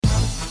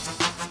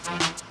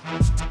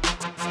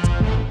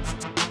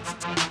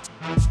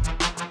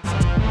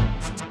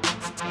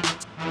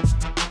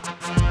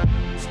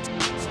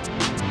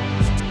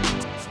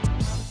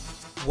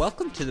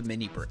to the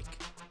Mini Break,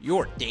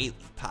 your daily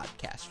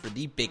podcast for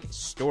the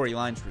biggest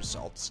storylines,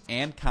 results,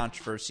 and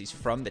controversies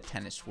from the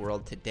tennis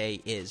world. Today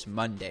is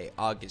Monday,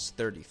 August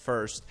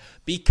 31st,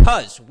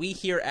 because we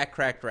here at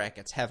Cracked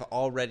Racquets have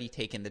already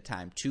taken the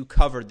time to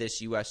cover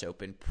this U.S.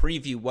 Open,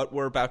 preview what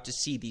we're about to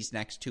see these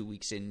next 2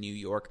 weeks in New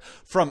York.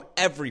 From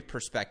every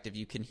perspective,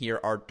 you can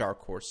hear our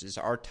dark horses,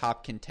 our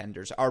top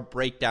contenders, our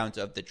breakdowns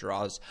of the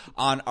draws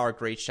on our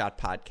Great Shot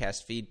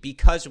podcast feed,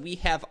 because we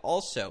have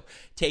also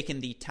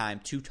taken the time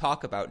to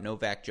talk about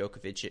Novak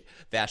Djokovic,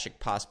 Vasek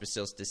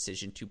Pospisil's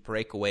decision to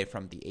break away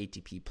from the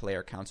ATP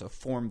Player Council,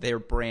 form their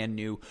brand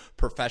new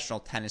Professional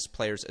Tennis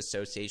Players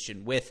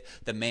Association with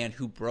the man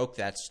who broke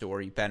that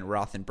story, Ben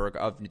Rothenberg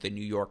of the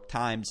New York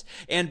Times.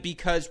 And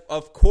because,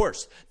 of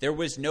course, there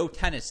was no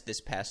tennis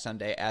this past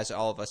Sunday, as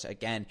all of us,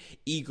 again,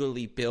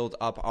 eagerly build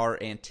up our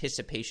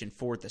anticipation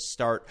for the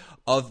start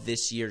of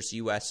this year's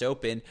U.S.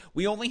 Open,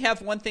 we only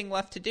have one thing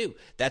left to do.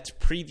 That's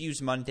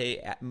preview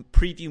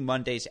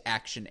Monday's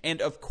action.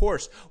 And, of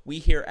course, we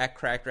here at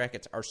Cracked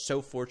Racquets are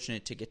so fortunate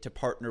to get to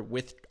partner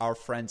with our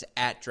friends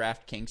at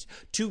DraftKings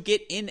to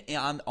get in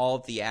on all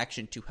of the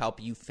action, to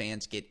help you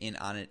fans get in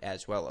on it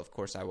as well. Of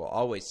course, I will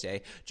always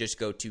say, just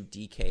go to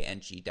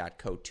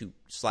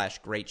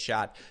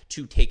dkng.co/greatshot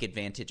to take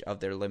advantage of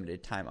their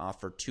limited time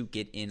offer to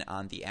get in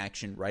on the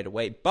action right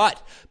away.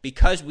 But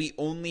because we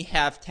only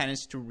have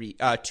tennis to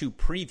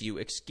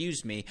preview,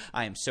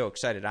 I am so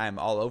excited. I am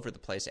all over the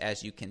place,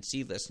 as you can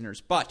see, listeners.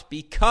 But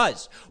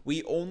because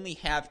we only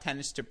have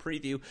tennis to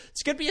preview,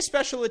 it's going to be a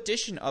special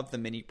edition of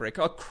the Mini Break,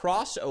 a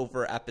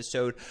crossover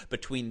episode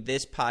between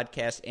this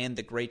podcast and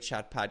the Great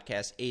Shot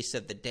Podcast Ace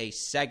of the Day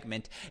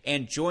segment.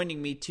 And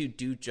joining me to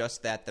do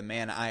just that, the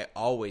man I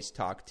always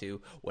talk to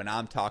when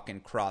I'm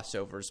talking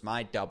crossovers,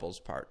 my doubles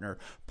partner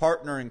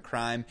in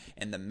crime,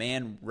 and the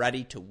man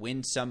ready to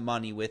win some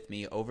money with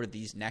me over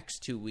these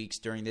next 2 weeks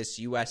during this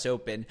U.S.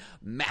 Open,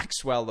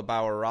 Maxwell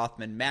LeBauer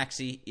Rothman.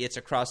 Maxie, it's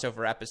a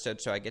crossover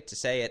episode, so I get to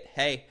say it.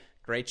 Hey,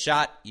 Great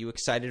Shot, you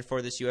excited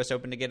for this U.S.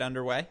 Open to get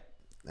underway?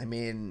 I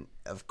mean,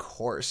 of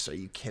course. Are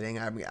you kidding?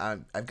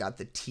 I've got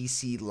the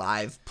TC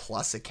Live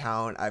Plus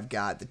account. I've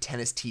got the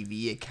Tennis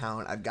TV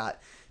account. I've got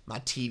my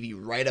TV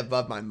right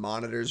above my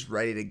monitors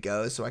ready to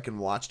go so I can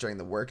watch during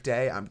the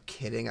workday. I'm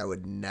kidding. I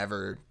would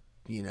never,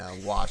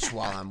 watch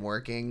while I'm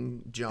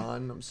working,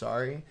 John. I'm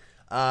sorry.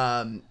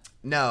 I'm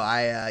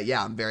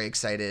very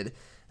excited.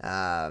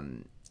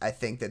 I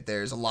think that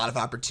there's a lot of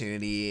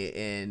opportunity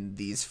in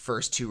these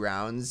first two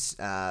rounds.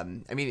 Not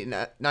even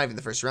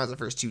the first rounds, the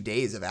first 2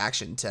 days of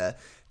action to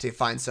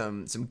find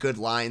some good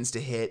lines to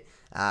hit.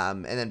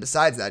 And then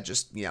besides that,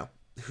 just,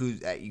 who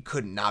you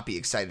could not be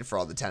excited for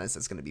all the tennis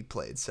that's going to be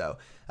played. So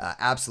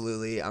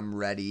absolutely, I'm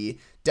ready.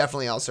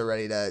 Definitely also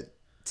ready to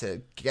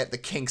get the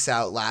kinks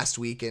out last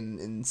week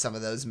in some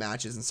of those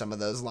matches and some of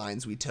those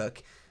lines we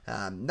took.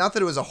 Not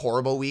that it was a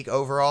horrible week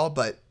overall,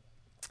 but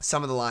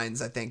some of the lines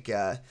I think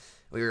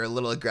we were a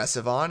little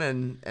aggressive on,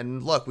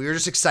 and look, we were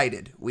just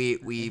excited.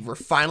 We were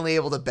finally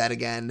able to bet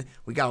again.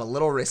 We got a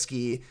little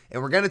risky,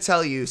 and we're going to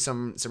tell you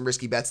some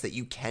risky bets that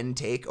you can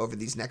take over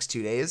these next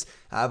 2 days.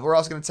 But we're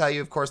also going to tell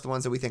you, of course, the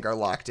ones that we think are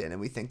locked in, and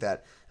we think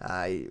that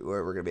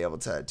we're going to be able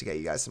to get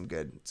you guys some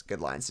good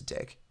lines to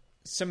take.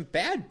 Some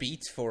bad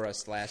beats for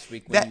us last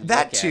week.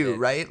 That too,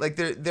 right? Like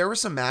there were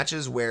some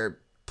matches where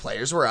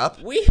players were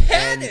up. We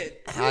had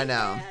it. I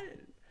know.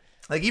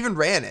 Like even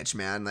Raonic,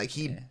 man, like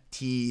he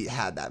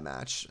had that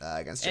match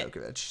against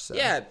Djokovic. So.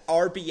 Yeah,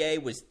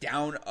 RBA was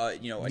down, a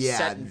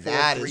set and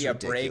 4-3, a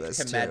break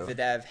to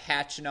Medvedev.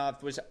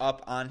 Khachanov was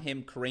up on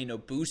him. Carreno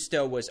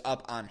Busta was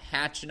up on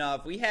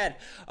Khachanov. We had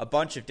a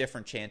bunch of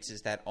different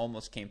chances that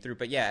almost came through.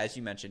 But yeah, as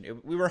you mentioned,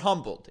 we were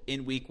humbled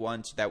in week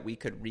 1 so that we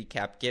could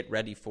recap, get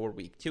ready for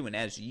week 2, and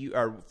as you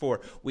are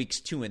for weeks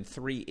 2 and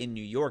 3 in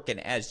New York. And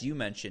as you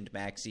mentioned,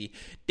 Maxie,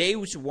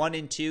 days 1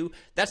 and 2,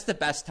 that's the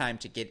best time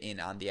to get in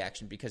on the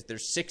action because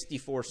there's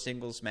 64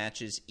 singles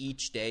matches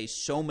each day,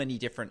 so many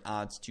different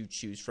odds to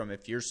choose from.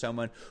 If you're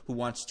someone who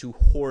wants to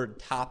hoard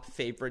top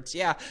favorites,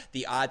 yeah,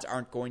 the odds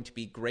aren't going to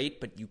be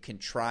great, but you can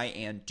try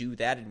and do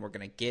that, and we're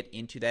going to get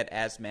into that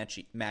as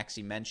Maxie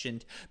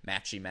mentioned.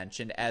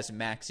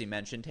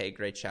 Hey,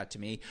 great shot to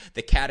me.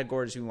 The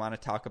categories we want to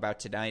talk about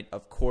tonight,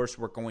 of course,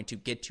 we're going to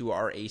get to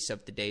our ace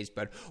of the days,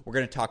 but we're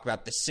going to talk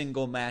about the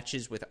single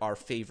matches with our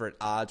favorite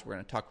odds. We're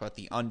going to talk about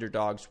the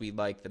underdogs we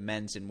like, the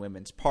men's and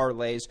women's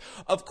parlays.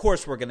 Of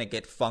course, we're going to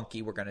get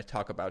funky. We're going to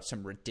talk about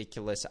some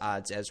ridiculous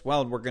odds as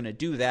well, and we're going to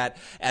do that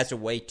as a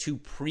way to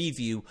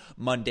preview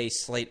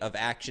Monday's slate of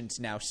actions.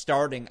 Now,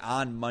 starting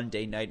on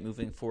Monday night,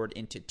 moving forward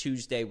into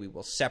Tuesday, we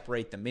will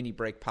separate the mini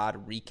break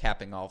pod,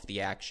 recapping all of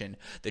the action,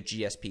 the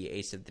GSP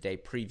Ace of the Day,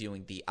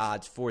 previewing the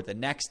odds for the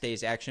next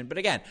day's action. But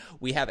again,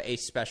 we have a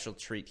special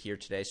treat here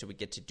today, so we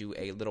get to do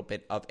a little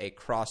bit of a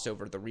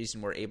crossover. The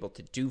reason we're able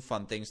to do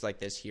fun things like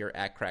this here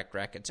at Cracked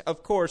Racquets,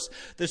 of course,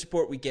 the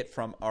support we get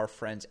from our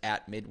friends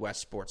at Midwest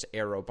Sports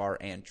Aero AeroBar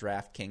and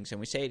DraftKings, and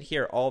we say it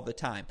here all the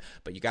time,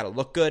 but you got to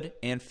look good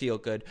and feel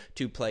good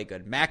to play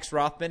good. Max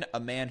Rothman, a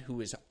man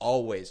who is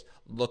always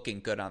looking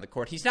good on the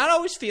court. He's not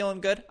always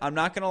feeling good. I'm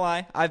not going to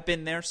lie. I've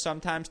been there.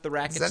 Sometimes the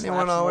racket Does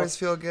anyone always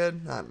feel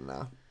good? I don't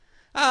know.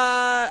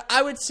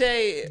 I would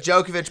say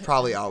Djokovic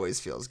probably always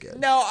feels good.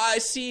 No, I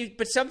see,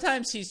 but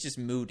sometimes he's just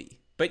moody.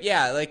 But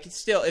yeah, like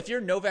still, if you're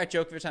Novak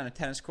Djokovic on a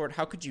tennis court,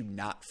 how could you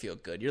not feel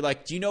good? You're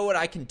like, do you know what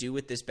I can do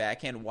with this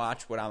backhand?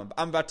 Watch what I'm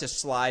about to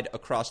slide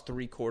across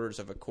 3/4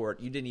 of a court.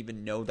 You didn't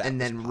even know that.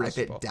 And then was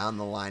rip it down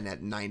the line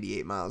at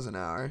 98 miles an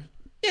hour.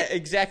 Yeah,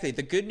 exactly.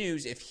 The good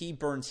news, if he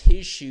burns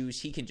his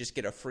shoes, he can just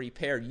get a free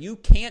pair. You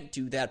can't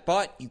do that,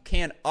 but you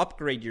can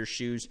upgrade your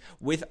shoes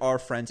with our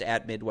friends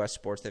at Midwest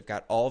Sports. They've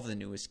got all of the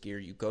newest gear.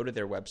 You go to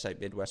their website,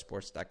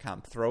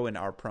 MidwestSports.com, throw in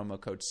our promo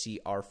code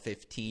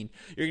CR15.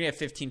 You're going to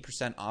get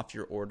 15% off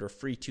your order,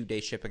 free 2-day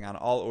shipping on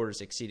all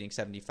orders exceeding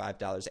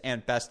 $75.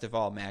 And best of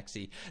all,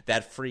 Maxie,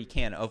 that free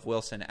can of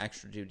Wilson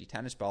Extra Duty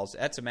tennis balls,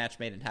 that's a match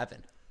made in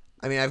heaven.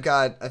 I mean, I've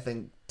got, I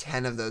think,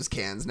 10 of those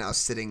cans now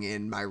sitting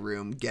in my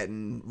room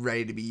getting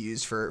ready to be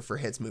used for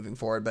hits moving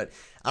forward. But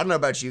I don't know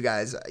about you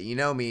guys. You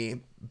know me,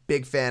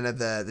 big fan of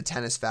the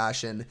tennis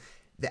fashion.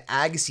 The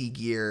Agassi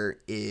gear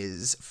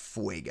is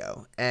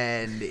fuego.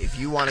 And if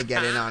you want to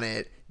get in on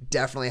it,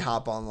 definitely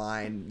hop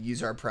online,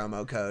 use our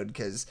promo code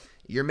because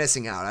you're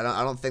missing out.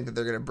 I don't think that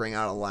they're going to bring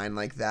out a line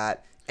like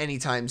that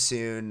anytime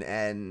soon.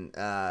 And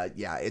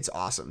yeah, it's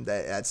awesome.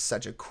 That's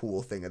such a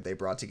cool thing that they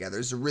brought together.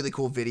 It's a really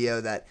cool video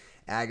that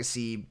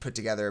Agassi put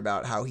together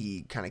about how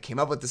he kind of came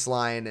up with this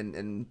line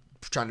and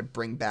trying to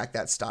bring back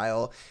that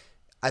style.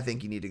 I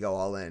think you need to go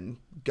all in.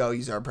 Go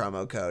use our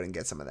promo code and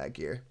get some of that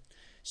gear.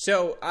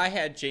 So I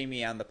had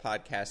Jamie on the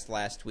podcast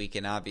last week,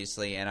 and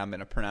obviously, and I'm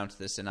going to pronounce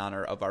this in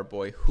honor of our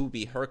boy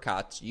Hubie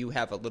Hurkacz, you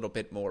have a little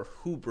bit more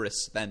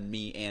hubris than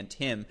me and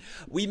him.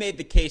 We made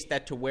the case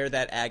that to wear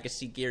that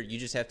Agassi gear, you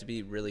just have to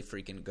be really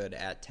freaking good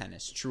at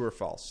tennis. True or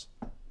false?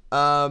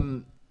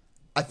 I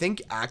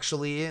think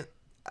actually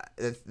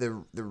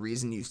the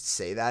reason you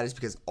say that is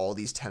because all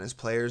these tennis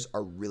players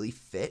are really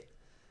fit.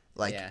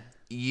 Like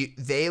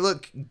they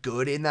look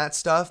good in that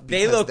stuff.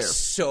 They look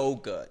so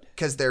good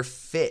because they're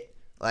fit.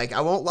 Like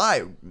I won't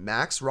lie,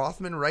 Max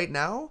Rothman right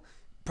now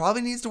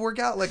probably needs to work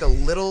out like a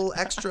little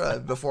extra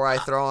before I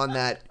throw on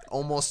that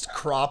almost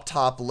crop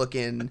top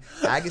looking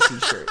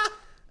Agassi shirt.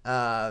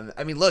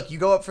 I mean, look, you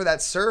go up for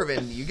that serve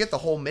and you get the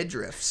whole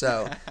midriff.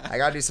 So I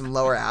got to do some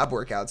lower ab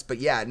workouts. But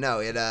yeah, no,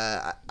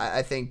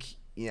 I think,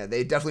 you know,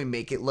 they definitely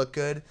make it look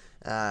good.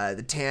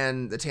 The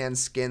tan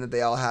skin that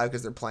they all have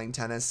because they're playing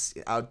tennis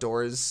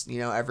outdoors, you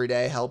know, every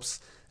day helps.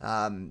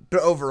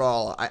 But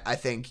overall, I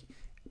think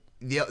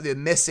the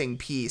missing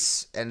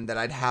piece and that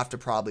I'd have to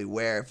probably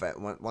wear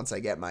once I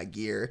get my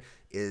gear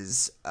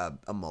is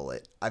a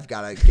mullet. I've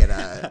got to get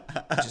a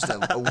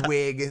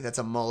wig that's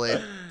a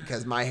mullet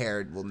because my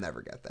hair will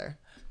never get there.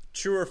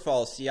 True or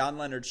false?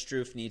 Jan-Lennard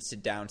Struff needs to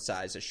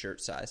downsize a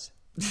shirt size.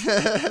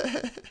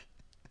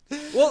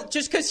 Well,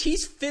 just because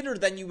he's fitter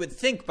than you would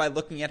think by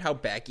looking at how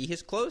baggy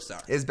his clothes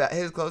are.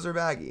 His clothes are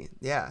baggy.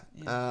 Yeah.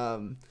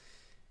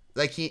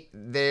 Like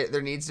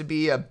there needs to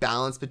be a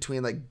balance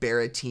between like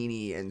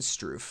Berrettini and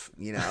Struff,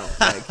 you know,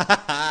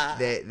 like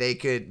they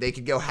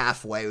could go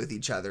halfway with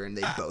each other and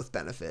they both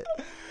benefit.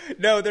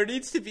 No, there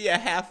needs to be a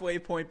halfway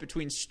point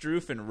between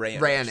Struff and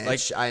Raonic. Like,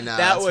 I know.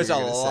 That was a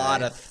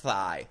lot of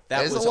thigh.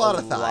 That was a lot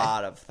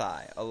of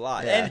thigh. A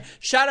lot. Yeah. And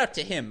shout out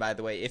to him, by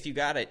the way. If you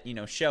got it, you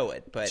know, show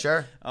it. But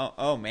sure.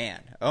 Oh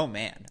man.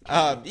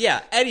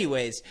 Yeah.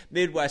 Anyways,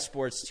 Midwest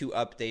Sports to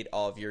update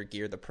all of your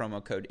gear. The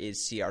promo code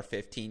is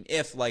CR15.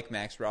 If, like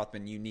Max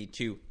Rothman, you need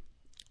to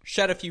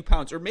shed a few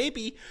pounds, or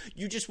maybe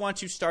you just want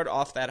to start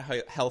off that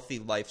healthy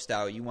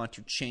lifestyle. You want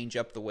to change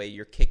up the way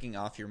you're kicking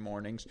off your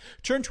mornings.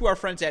 Turn to our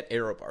friends at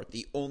AeroBar,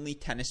 the only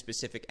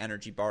tennis-specific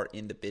energy bar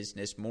in the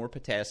business. More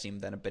potassium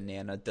than a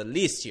banana.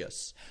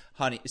 Delicious.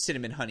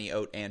 Cinnamon, honey,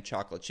 oat, and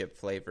chocolate chip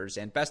flavors.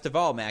 And best of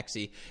all,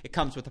 Maxie, it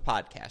comes with a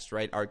podcast,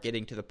 right? Our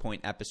Getting to the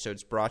Point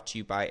episodes brought to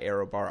you by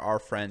AeroBar. Our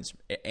friends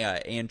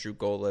Andrew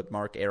Golub,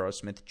 Mark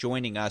Aerosmith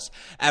joining us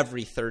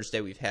every Thursday.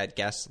 We've had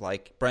guests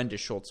like Brenda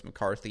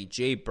Schultz-McCarthy,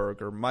 Jay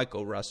Berger,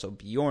 Michael Russell,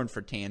 Bjorn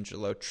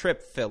Fratangelo,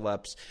 Tripp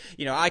Phillips.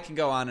 You know, I can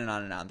go on and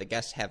on and on. The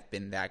guests have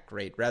been that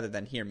great. Rather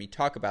than hear me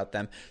talk about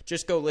them,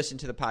 just go listen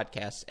to the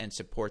podcast and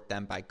support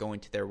them by going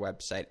to their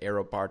website,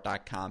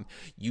 aerobar.com,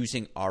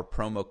 using our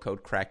promo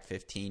code CRACK15.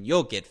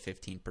 You'll get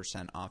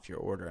 15% off your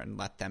order and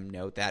let them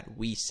know that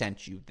we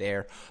sent you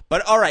there.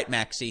 But all right,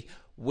 Maxie,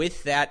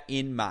 with that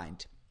in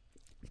mind,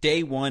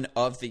 day one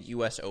of the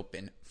U.S.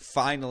 Open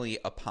finally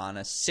upon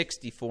us,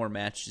 64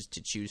 matches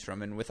to choose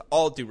from, and with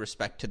all due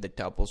respect to the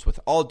doubles, with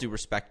all due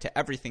respect to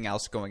everything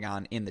else going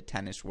on in the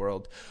tennis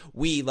world,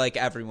 we, like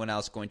everyone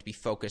else, going to be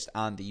focused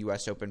on the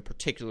U.S. Open,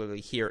 particularly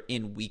here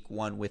in week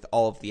one with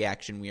all of the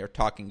action we are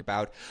talking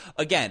about.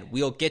 Again,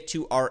 we'll get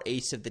to our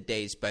ace of the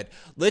days, but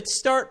let's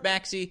start,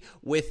 Maxie,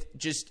 with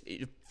just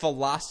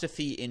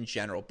philosophy in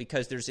general,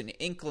 because there's an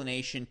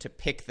inclination to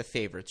pick the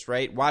favorites,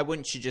 right? Why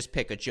wouldn't you just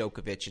pick a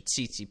Djokovic at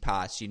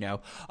Tsitsipas, you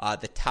know,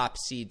 the top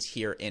seeds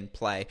here in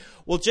play.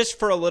 Well, just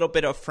for a little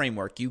bit of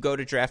framework, you go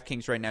to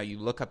DraftKings right now, you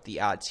look up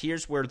the odds.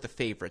 Here's where the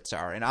favorites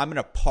are, and I'm going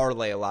to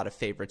parlay a lot of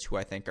favorites who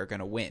I think are going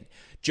to win.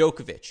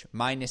 Djokovic,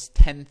 minus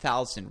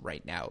 10,000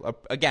 right now.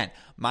 Again,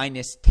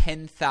 minus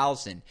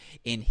 10,000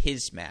 in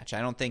his match.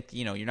 I don't think,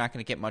 you're not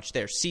going to get much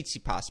there.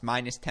 Tsitsipas,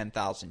 minus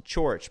 10,000.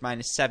 Coric,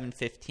 minus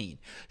 715.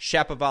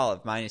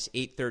 Shapovalov, minus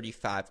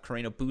 835.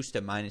 Carreno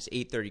Busta, minus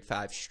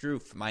 835.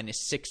 Struff,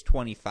 minus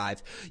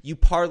 625. You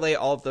parlay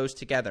all of those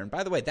together. And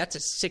by the way, that's a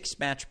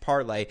 6-match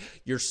parlay.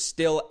 You're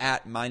still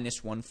at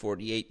minus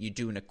 148. You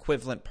do an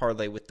equivalent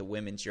parlay with the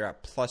women's. You're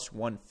at plus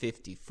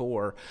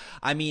 154.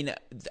 I mean,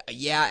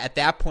 yeah, at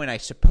that point, I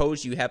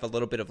suppose you have a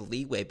little bit of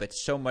leeway, but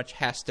so much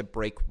has to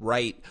break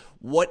right.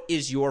 What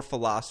is your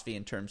philosophy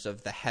in terms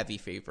of the heavy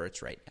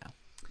favorites right now?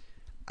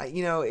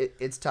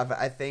 It's tough.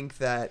 I think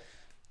that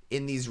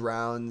in these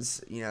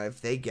rounds,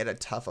 if they get a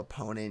tough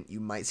opponent,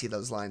 you might see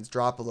those lines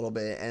drop a little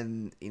bit,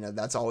 and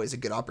that's always a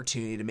good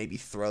opportunity to maybe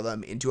throw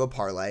them into a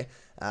parlay,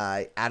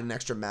 add an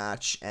extra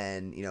match,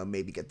 and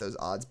maybe get those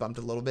odds bumped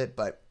a little bit.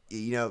 But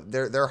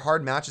they're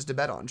hard matches to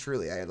bet on.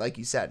 Truly, like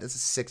you said, it's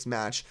a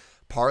 6-match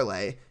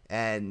parlay,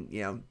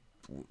 and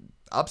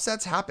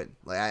upsets happen.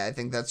 Like I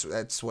think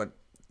that's what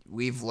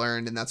we've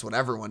learned, and that's what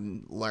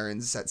everyone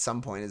learns at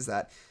some point, is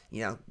that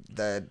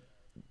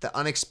the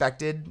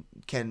unexpected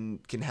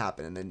can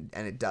happen,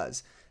 and it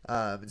does.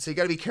 So you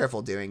got to be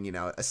careful doing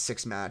a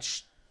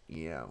 6-match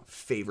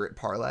favorite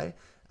parlay.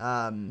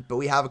 But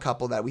we have a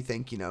couple that we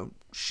think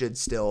should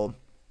still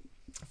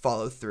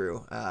follow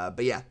through.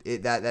 But yeah,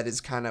 that is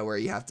kind of where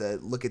you have to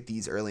look at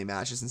these early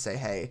matches and say,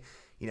 hey,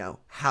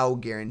 how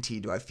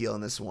guaranteed do I feel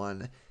in this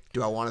one?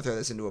 Do I want to throw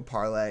this into a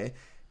parlay?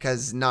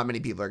 Because not many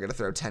people are going to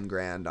throw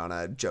 $10,000 on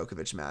a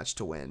Djokovic match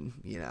to win,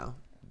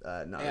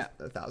 not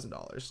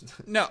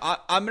 $1,000. No,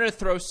 I'm going to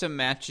throw some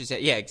matches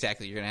at. Yeah,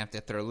 exactly. You're going to have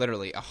to throw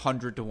literally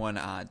 100 to 1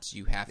 odds.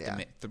 You have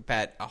to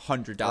bet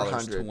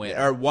 $100 to win,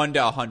 or 1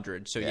 to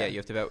 100. So yeah, you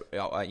have to bet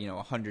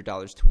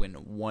 $100 to win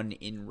 1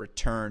 in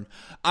return.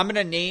 I'm going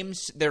to name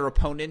their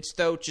opponents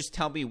though. Just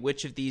tell me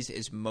which of these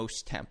is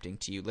most tempting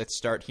to you. Let's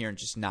start here and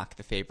just knock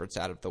the favorites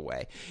out of the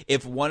way.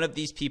 If one of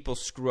these people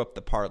screw up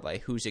the parlay,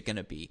 who's it going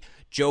to be?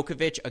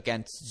 Djokovic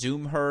against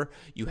Zumher.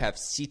 You have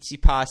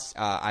Tsitsipas,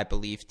 I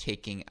believe,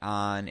 taking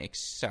on.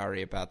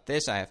 Sorry about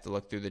this. I have to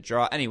look through the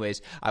draw.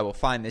 Anyways, I will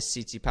find this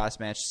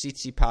Tsitsipas match.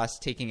 Tsitsipas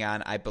taking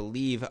on, I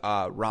believe,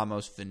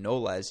 Ramos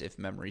Vinolas, if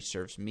memory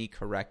serves me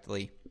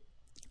correctly.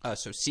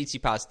 So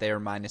Tsitsipas there,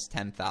 minus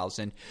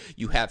 10,000.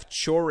 You have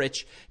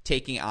Coric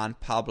taking on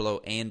Pablo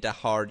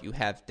Andahar. You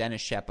have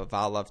Denis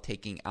Shapovalov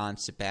taking on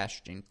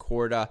Sebastian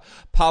Korda.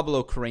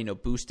 Pablo Carreno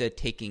Busta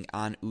taking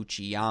on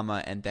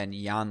Uchiyama. And then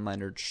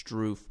Jan-Lennard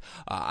Struff,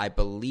 I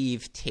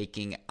believe,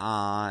 taking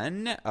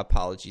on,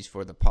 apologies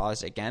for the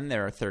pause again,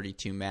 there are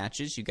 32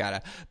 matches. You got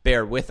to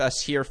bear with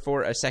us here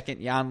for a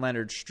second.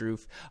 Jan-Lennard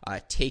Struff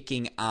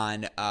taking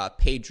on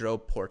Pedro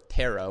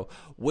Portero.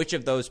 Which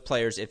of those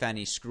players, if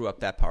any, screw up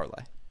that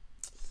parlay?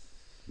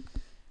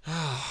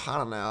 I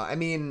don't know. I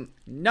mean,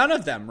 none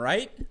of them,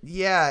 right?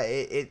 Yeah,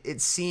 it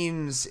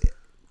seems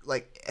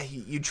like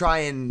you try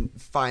and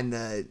find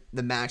the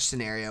match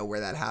scenario where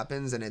that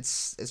happens, and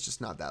it's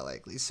just not that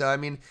likely. So I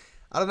mean,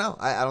 I don't know.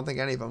 I don't think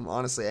any of them,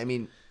 honestly. I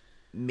mean,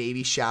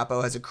 maybe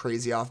Shapo has a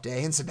crazy off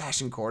day and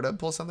Sebastian Korda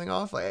pulls something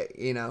off,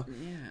 Yeah.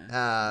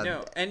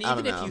 No, and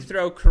even if you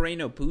throw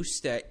Carreno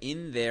Busta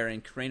in there,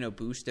 and Carreno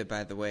Busta,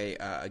 by the way,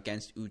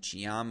 against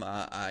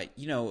Uchiyama,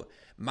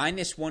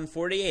 minus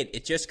 148,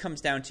 it just comes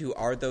down to,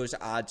 are those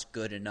odds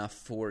good enough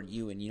for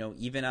you? And,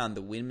 even on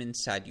the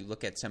women's side, you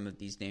look at some of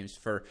these names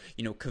for,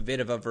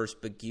 Kvitova versus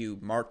Begu,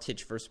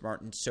 Martic versus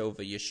Martin Sova,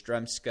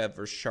 Yastremska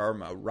versus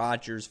Sharma,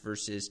 Rogers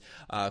versus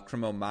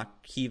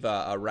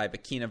Krimomakiva,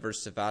 Rybakina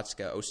versus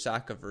Savatska,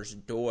 Osaka versus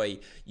Doi.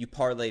 You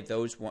parlay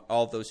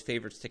all those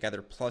favorites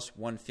together plus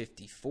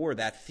 154.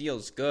 That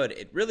feels good.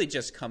 It really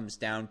just comes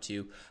down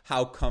to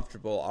how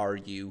comfortable are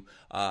you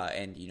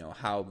and,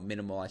 how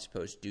minimal, I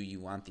suppose, do you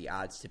want the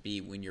odds to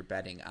be when you're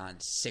betting on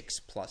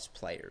 6+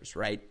 players,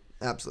 right?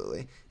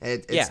 Absolutely.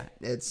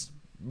 It's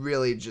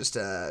really just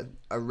a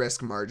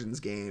risk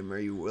margins game. Are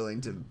you willing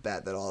to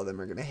bet that all of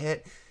them are going to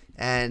hit?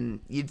 And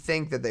you'd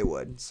think that they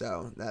would.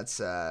 So that's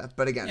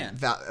but again,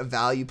 a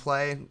value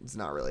play is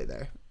not really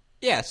there.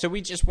 Yeah, so we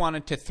just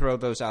wanted to throw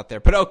those out there.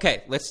 But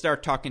okay, let's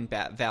start talking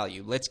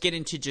value. Let's get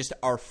into just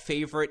our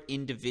favorite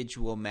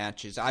individual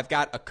matches. I've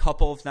got a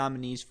couple of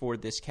nominees for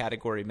this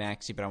category,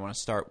 Maxie, but I want to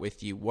start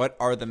with you. What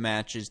are the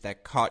matches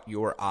that caught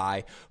your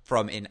eye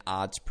from an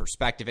odds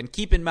perspective? And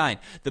keep in mind,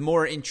 the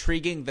more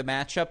intriguing the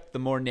matchup, the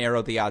more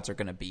narrow the odds are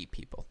going to be,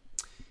 people.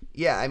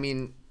 Yeah, I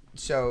mean,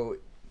 so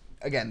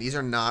again, these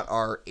are not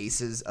our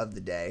aces of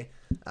the day.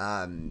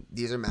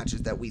 These are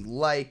matches that we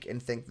like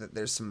and think that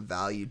there's some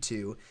value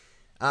to.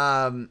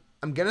 I'm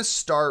going to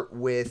start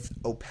with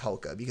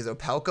Opelka because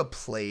Opelka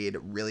played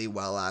really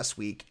well last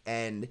week,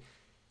 and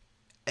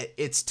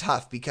it's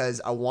tough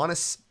because I want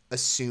to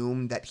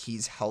assume that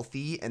he's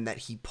healthy and that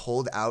he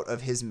pulled out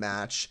of his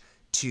match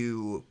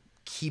to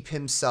keep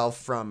himself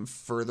from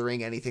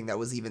furthering anything that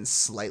was even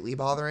slightly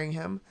bothering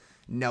him.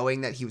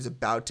 knowing that he was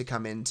about to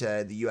come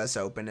into the U.S.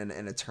 Open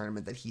and a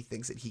tournament that he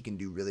thinks that he can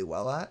do really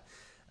well at.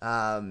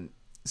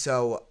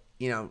 So,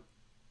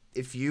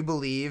 if you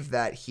believe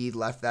that he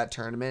left that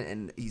tournament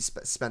and he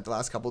spent the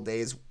last couple of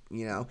days,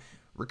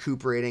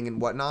 recuperating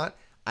and whatnot,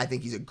 I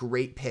think he's a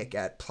great pick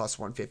at plus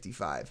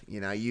 155.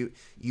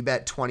 You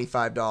bet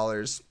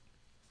 $25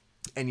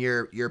 and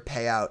your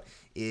payout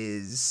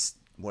is,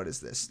 what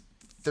is this?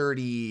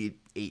 $38.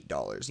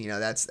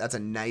 That's a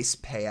nice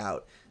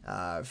payout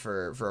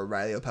for a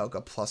Riley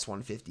Opelka plus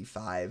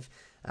 155.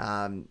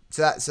 So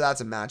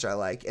that's a match I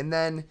like. And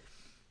then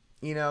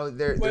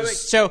wait.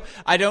 So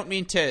I don't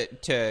mean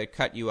to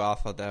cut you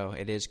off, although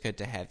it is good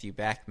to have you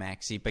back,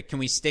 Maxie. But can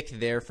we stick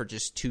there for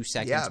just 2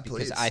 seconds? Yeah,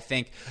 because please. I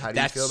think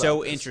that's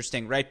so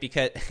interesting, right?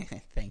 Because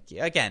thank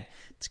you again.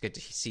 It's good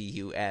to see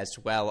you as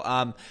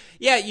well.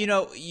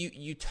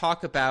 You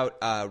talk about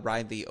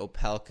Riley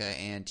Opelka,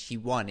 and he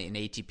won an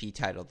ATP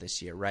title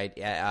this year, right?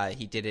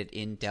 He did it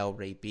in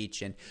Delray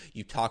Beach, and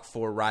you talk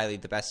for Riley,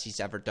 the best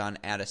he's ever done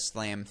at a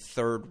slam,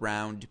 third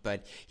round,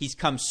 but he's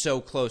come so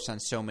close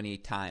on so many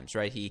times,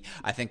 right? He,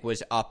 I think,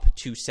 was up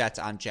 2 sets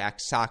on Jack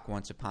Sock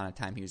once upon a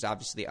time. He was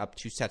obviously up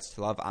 2 sets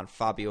to love on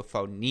Fabio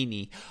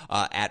Fognini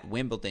at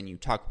Wimbledon. You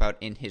talk about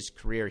in his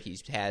career, he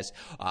has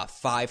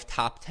 5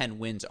 top 10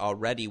 wins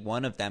already,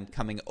 one of them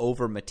coming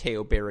over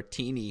Matteo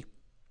Berrettini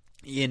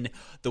in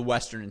the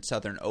Western and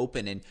Southern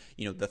Open. And,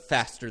 the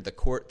faster the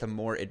court, the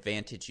more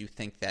advantage you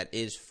think that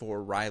is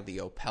for Riley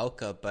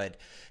Opelka. But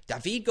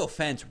David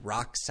Goffin's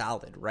rock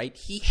solid, right?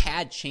 He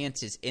had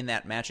chances in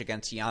that match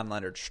against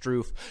Jan-Lennard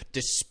Struff,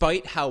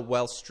 despite how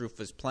well Struff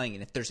was playing.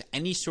 And if there's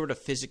any sort of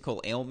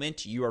physical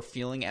ailment you are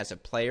feeling as a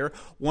player,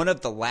 one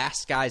of the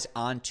last guys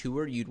on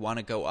tour you'd want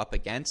to go up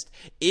against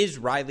is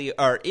David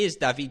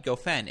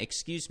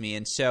Goffin,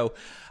 And so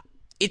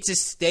it's a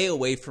stay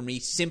away for me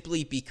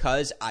simply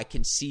because I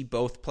can see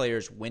both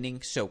players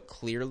winning so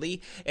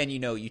clearly. And,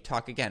 you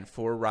talk again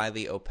for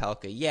Riley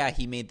Opelka. Yeah,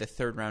 he made the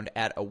third round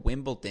at a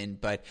Wimbledon,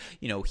 but,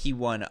 he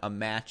won a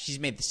match.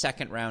 He's made the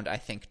second round, I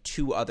think,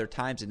 2 other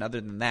times. And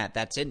other than that,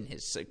 that's in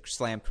his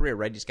slam career,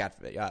 right? He's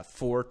got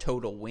 4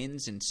 total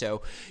wins. And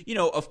so,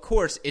 of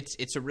course,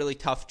 it's a really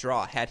tough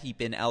draw. Had he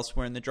been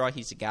elsewhere in the draw,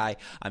 he's a guy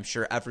I'm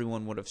sure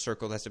everyone would have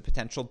circled as a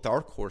potential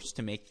dark horse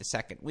to make the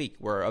second week.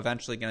 We're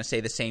eventually going to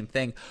say the same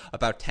thing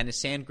about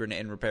Tennis Sandgren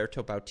and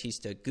Roberto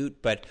Bautista Agut,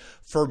 but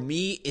for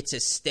me, it's a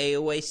stay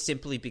away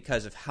simply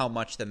because of how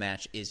much the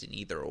match is an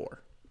either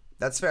or.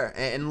 That's fair.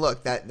 And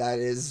look, that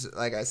is,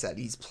 like I said,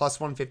 he's plus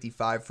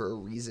 155 for a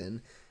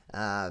reason.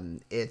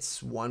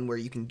 It's one where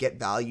you can get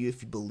value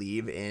if you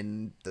believe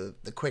in the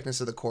quickness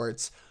of the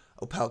courts,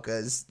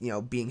 Opelka's,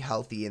 being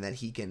healthy, and that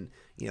he can,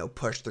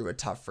 push through a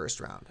tough first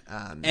round.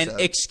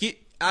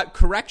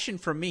 Correction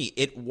from me,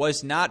 it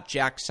was not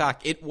Jack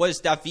Sock. It was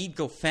David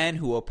Goffin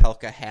who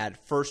Opelka had.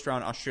 First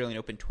round Australian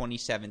Open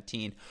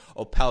 2017.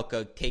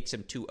 Opelka takes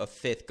him to a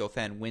 5th.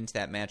 Goffin wins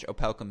that match.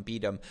 Opelka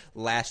beat him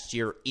last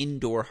year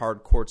indoor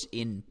hard courts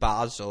in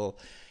Basel.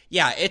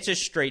 Yeah, it's a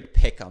straight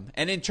pick'em.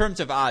 And in terms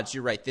of odds,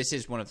 you're right. This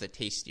is one of the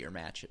tastier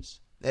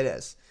matches. It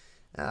is.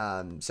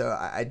 So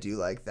I do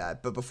like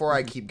that. But before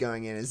I keep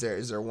going in, is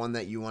there one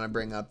that you want to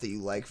bring up that you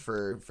like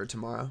for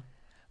tomorrow?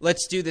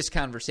 Let's do this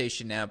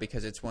conversation now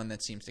because it's one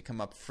that seems to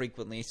come up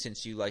frequently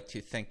since you like to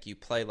think you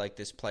play like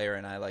this player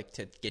and I like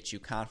to get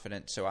you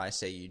confident, so I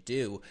say you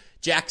do.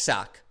 Jack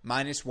Sock,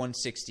 minus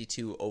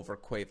 162 over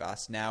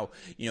Cuevas. Now,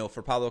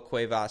 for Pablo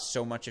Cuevas,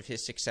 so much of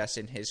his success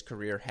in his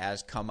career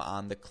has come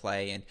on the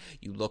clay, and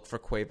you look for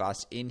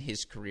Cuevas in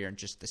his career and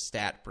just the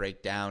stat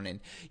breakdown.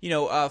 And,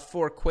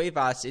 for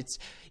Cuevas, it's,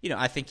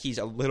 I think he's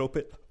a little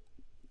bit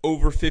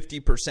over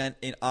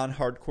 50% on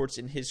hard courts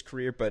in his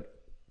career, but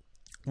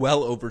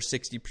well over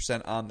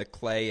 60% on the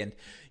clay. And,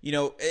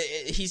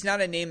 he's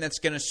not a name that's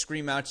going to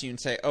scream out to you and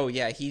say, oh,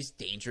 yeah, he's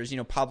dangerous.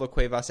 Pablo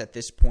Cuevas at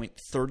this point,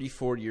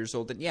 34 years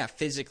old. And, yeah,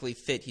 physically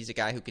fit. He's a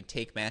guy who could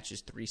take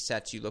matches 3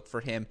 sets. You look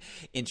for him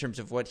in terms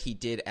of what he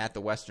did at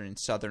the Western and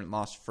Southern,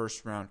 lost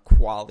first round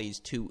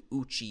qualies to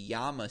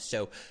Uchiyama.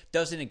 So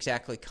doesn't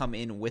exactly come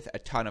in with a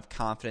ton of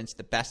confidence.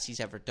 The best he's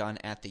ever done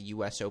at the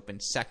U.S. Open,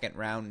 second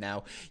round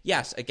now.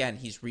 Yes, again,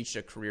 he's reached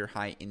a career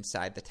high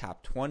inside the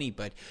top 20,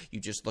 but you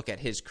just look at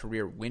his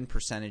career win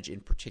percentage in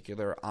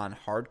particular on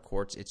hard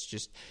courts.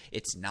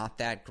 It's not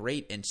that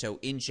great. And so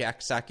in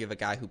Jack Sock, you have a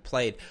guy who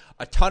played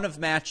a ton of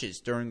matches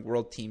during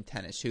World Team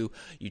Tennis, who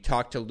you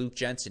talked to Luke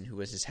Jensen, who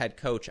was his head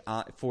coach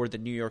for the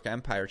New York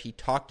Empire. He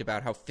talked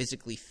about how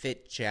physically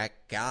fit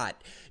Jack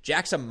got.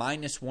 Jack's a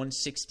minus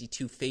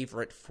 162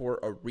 favorite for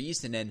a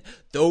reason, and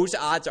those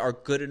odds are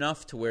good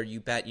enough to where you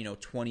bet,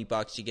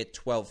 $20, you get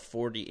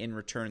 $12.40 in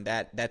return.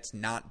 That's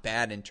not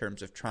bad in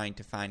terms of trying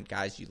to find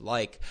guys you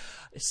like.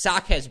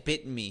 Sock has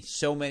bitten me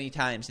so many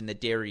times in the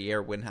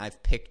derriere when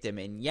I've picked him,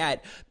 and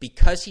yet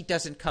because he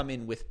doesn't come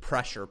in with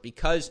pressure,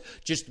 because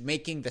just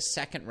making the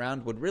second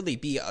round would really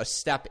be a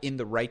step in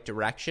the right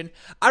direction,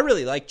 I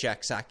really like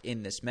Jack Sock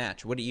in this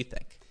match. What do you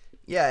think?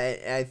 Yeah,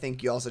 I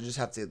think you also just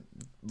have to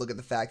look at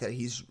the fact that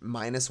he's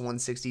minus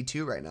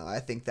 162 right now. I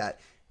think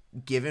that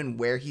given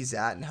where he's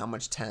at and how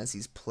much tennis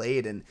he's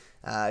played. And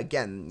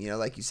again,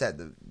 like you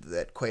said,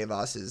 that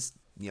Cuevas is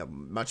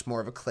much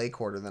more of a clay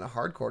quarter than a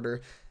hard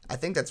quarter. I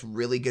think that's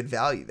really good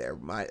value there.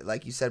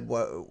 Like you said,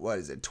 what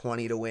is it,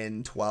 20 to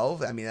win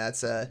 12? I mean, I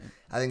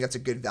think that's a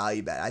good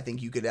value bet. I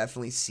think you could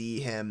definitely see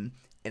him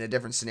in a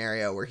different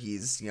scenario where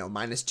he's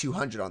minus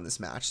 200 on this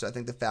match. So I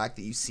think the fact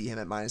that you see him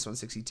at minus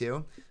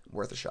 162,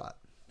 worth a shot.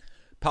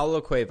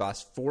 Paulo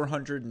Cuevas,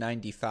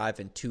 495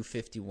 and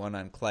 251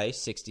 on clay,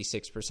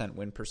 66%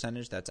 win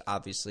percentage. That's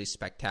obviously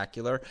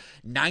spectacular.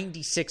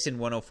 96 and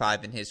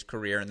 105 in his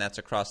career, and that's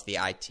across the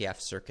ITF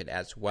circuit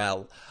as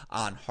well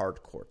on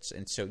hard courts.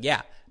 And so,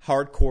 yeah,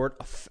 hard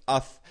court,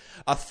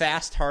 a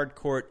fast hard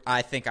court.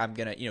 I think I'm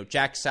going to,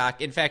 Jack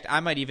Sock. In fact, I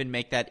might even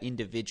make that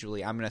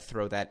individually. I'm going to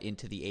throw that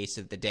into the ace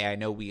of the day. I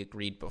know we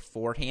agreed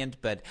beforehand,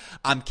 but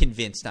I'm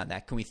convinced on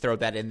that. Can we throw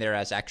that in there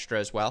as extra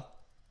as well?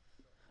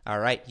 All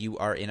right, you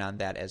are in on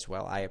that as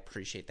well. I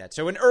appreciate that.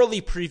 So an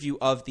early preview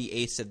of the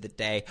ace of the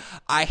day.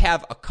 I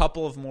have a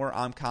couple of more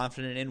I'm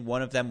confident in.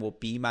 One of them will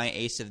be my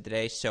ace of the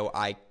day, so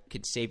I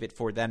could save it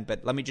for then.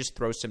 But let me just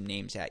throw some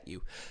names at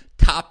you.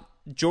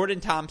 Jordan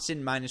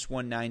Thompson, minus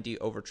 190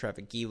 over Trevor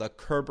Aguila.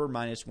 Kerber,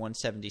 minus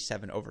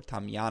 177 over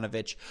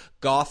Tomljanovic.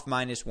 Goff,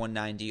 minus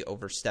 190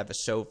 over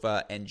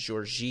Stevasova. And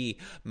Georgie,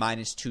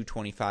 minus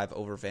 225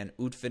 over Van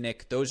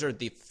Uytvanck. Those are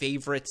the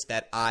favorites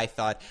that I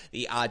thought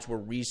the odds were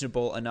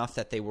reasonable enough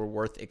that they were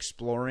worth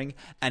exploring.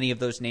 Any of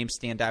those names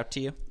stand out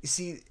to you? You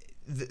see,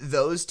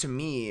 those to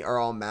me are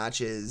all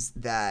matches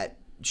that,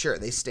 sure,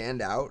 they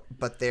stand out,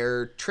 but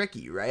they're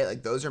tricky, right?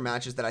 Like, those are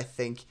matches that I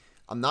think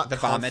I'm not the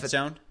vomit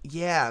zone.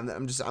 Yeah,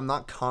 I'm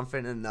not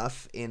confident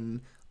enough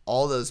in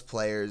all those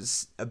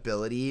players'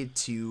 ability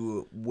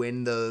to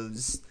win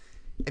those.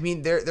 I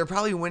mean, they're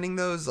probably winning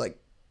those like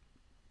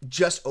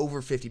just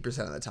over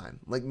 50% of the time,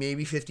 like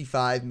maybe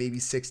 55, maybe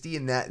 60,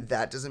 and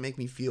that doesn't make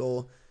me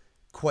feel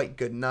quite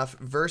good enough.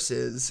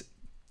 Versus,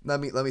 let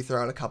me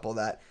throw out a couple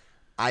that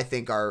I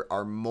think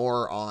are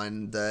more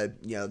on the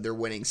they're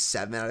winning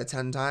 7 out of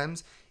 10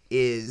 times.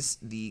 Is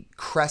the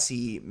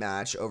Cressy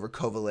match over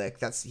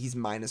Kovalik. He's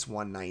minus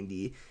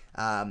 190.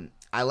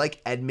 I like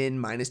Edmund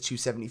minus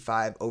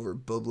 275 over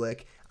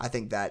Bublik. I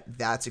think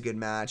that's a good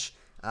match.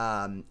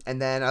 And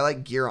then I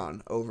like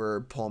Giron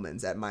over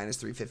Pullmans at minus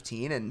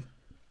 315. And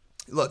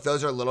look,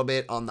 those are a little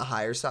bit on the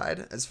higher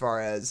side as far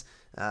as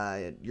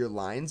your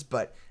lines,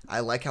 but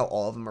I like how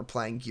all of them are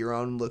playing.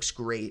 Giron looks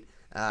great.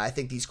 I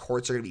think these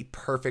courts are going to be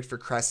perfect for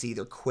Cressy.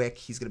 They're quick.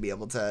 He's going to be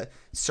able to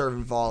serve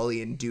and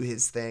volley and do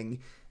his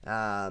thing.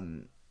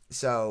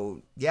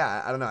 So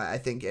yeah, I don't know. I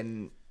think,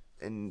 and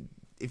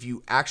if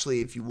you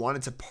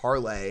wanted to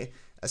parlay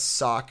a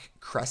Sock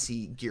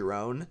Cressy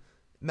Giron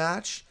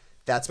match,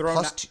 that's throw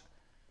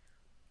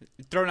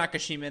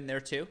Nakashima in there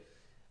too.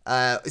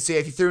 So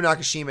if you threw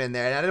Nakashima in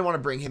there, and I didn't want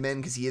to bring him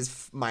in because he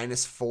is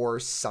minus 4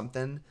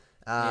 something.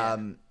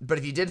 But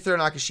if you did throw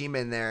Nakashima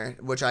in there,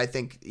 which I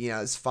think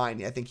is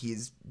fine, I think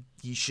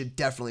he should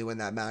definitely win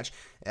that match.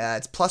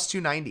 It's plus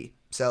 290.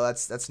 So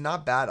that's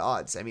not bad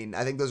odds. I mean,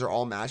 I think those are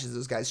all matches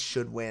those guys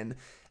should win.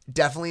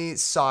 Definitely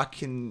Sock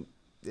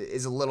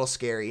is a little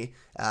scary,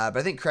 but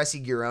I think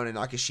Cressy, Giron, and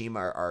Nakashima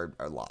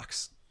are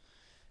locks.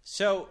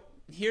 So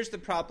here's the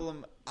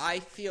problem. I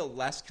feel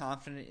less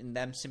confident in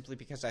them simply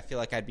because I feel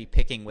like I'd be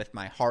picking with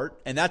my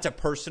heart, and that's a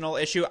personal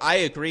issue. I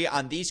agree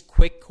on these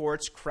quick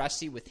courts.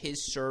 Cressy, with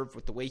his serve,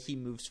 with the way he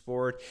moves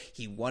forward,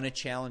 he won a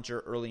challenger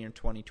earlier in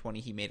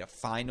 2020. He made a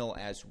final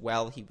as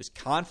well. He was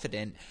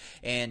confident,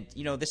 and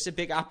this is a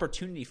big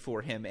opportunity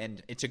for him,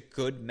 and it's a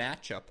good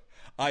matchup.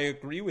 I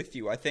agree with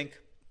you. I think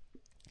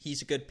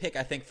he's a good pick.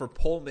 I think for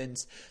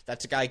Pullmans,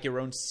 that's a guy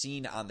Giron's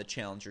seen on the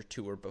Challenger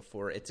Tour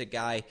before. It's a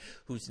guy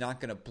who's not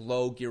going to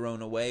blow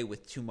Giron away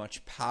with too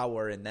much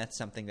power, and that's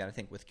something that I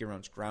think with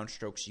Giron's ground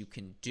strokes you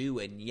can do.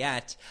 And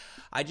yet,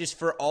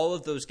 for all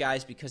of those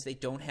guys, because they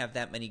don't have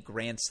that many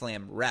Grand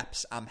Slam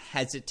reps, I'm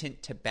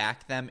hesitant to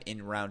back them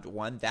in round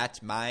 1.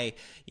 That's my,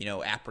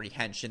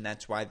 apprehension.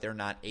 That's why they're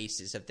not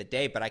aces of the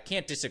day. But I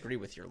can't disagree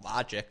with your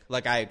logic.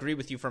 Like, I agree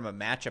with you from a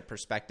matchup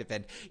perspective.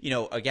 And,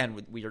 again,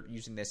 we are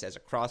using this as a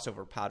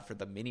crossover pod for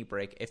the mini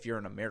break. If you're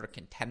an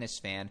American tennis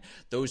fan,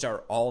 those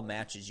are all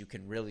matches you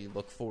can really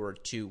look forward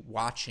to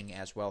watching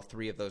as well.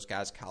 3 of those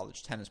guys,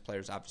 college tennis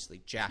players,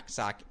 obviously Jack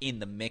Sock in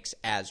the mix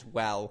as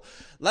well.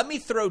 Let me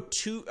throw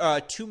two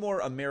more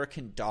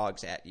American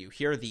dogs at you.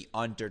 Here are the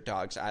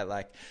underdogs I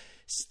like.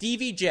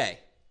 Stevie J,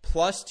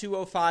 plus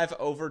 205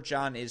 over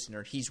John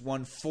Isner. He's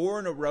won 4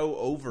 in a row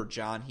over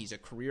John. He's a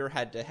career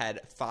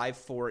head-to-head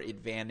 5-4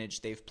 advantage.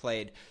 They've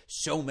played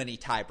so many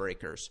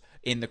tiebreakers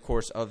in the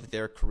course of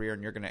their career,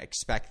 and you're going to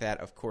expect that,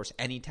 of course,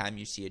 anytime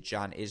you see a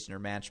John Isner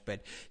match,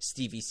 but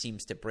Stevie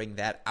seems to bring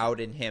that out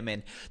in him,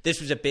 and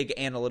this was a big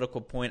analytical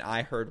point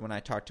I heard when I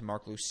talked to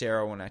Mark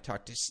Lucero, when I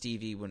talked to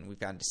Stevie, when we've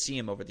gotten to see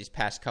him over these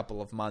past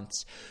couple of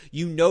months.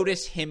 You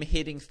notice him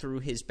hitting through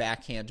his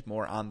backhand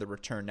more on the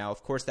return. Now,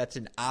 of course, that's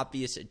an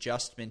obvious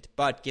adjustment adjustment,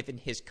 but given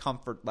his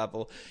comfort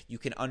level, you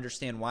can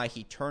understand why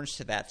he turns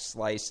to that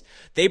slice.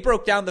 They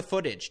broke down the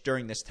footage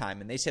during this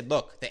time, and they said,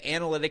 look, the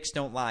analytics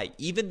don't lie.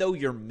 Even though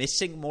you're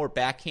missing more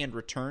backhand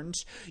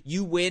returns,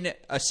 you win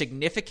a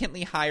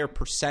significantly higher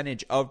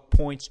percentage of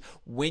points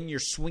when you're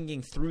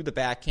swinging through the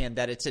backhand,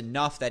 that it's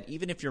enough that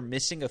even if you're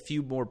missing a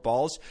few more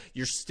balls,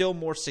 you're still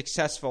more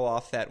successful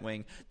off that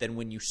wing than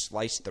when you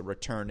slice the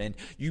return. And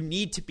you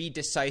need to be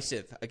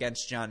decisive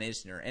against John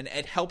Isner. And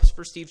it helps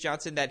for Steve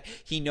Johnson that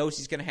he knows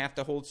he's going to have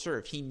to hold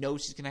serve. He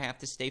knows he's going to have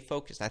to stay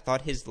focused. I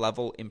thought his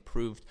level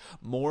improved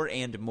more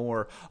and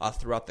more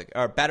throughout he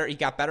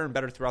got better and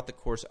better throughout the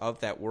course of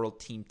that World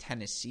Team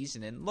Tennis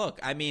season. And look,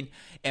 I mean,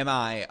 am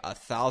I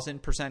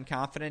 1,000%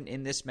 confident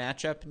in this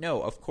matchup?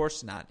 No, of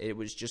course not. It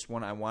was just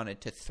one I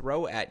wanted to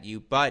throw at you.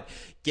 But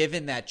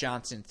given that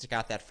Johnson's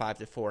got that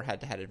 5-4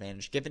 head-to-head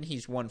advantage, given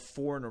he's won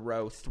 4 in a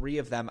row, 3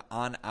 of them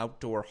on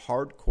outdoor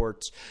hard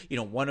courts,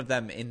 one of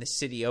them in the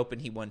City Open,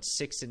 he won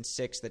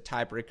 6-6. The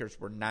tiebreakers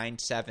were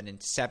 9-7 and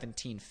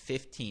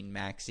 17-15,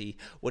 Maxi.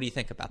 What do you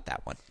think about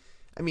that one?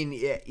 I mean,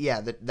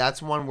 yeah,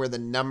 that's one where the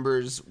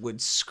numbers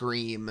would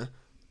scream,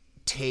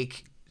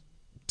 take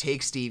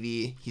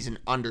Stevie. He's an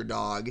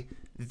underdog,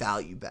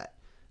 value bet.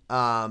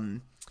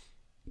 But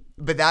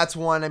that's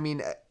one. I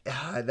mean,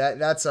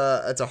 that's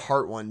a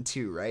heart one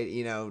too, right?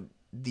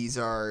 These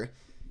are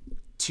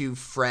two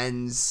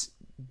friends,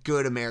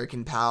 good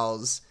American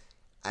pals.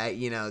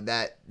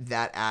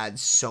 That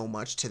adds so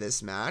much to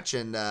this match,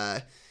 and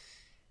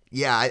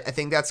yeah, I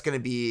think that's going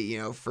to be,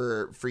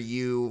 for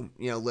you,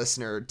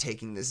 listener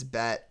taking this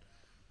bet,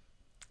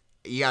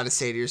 you got to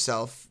say to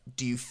yourself,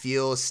 do you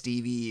feel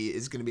Stevie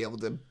is going to be able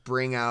to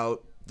bring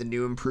out the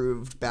new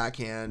improved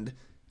backhand,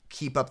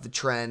 keep up the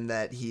trend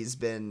that he's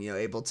been,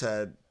 able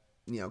to,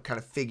 kind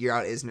of figure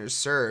out Isner's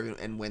serve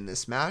and win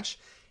this match?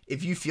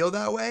 If you feel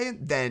that way,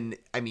 then,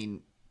 I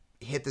mean,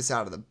 hit this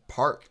out of the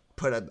park.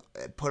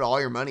 Put all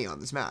your money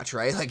on this match,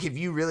 right? Like, if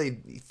you really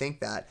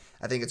think that,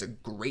 I think it's a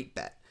great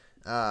bet.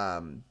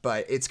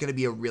 But it's going to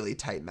be a really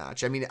tight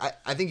match. I mean,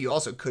 I think you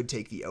also could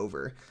take the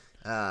over.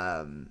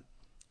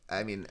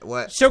 I mean,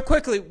 what? So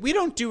quickly, we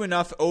don't do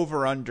enough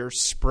over-under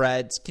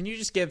spreads. Can you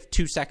just give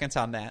 2 seconds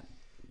on that?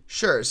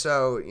 Sure.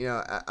 So,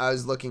 I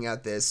was looking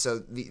at this. So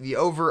the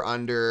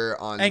over-under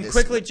on and this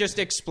quickly just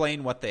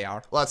explain what they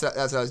are. Well, that's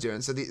what I was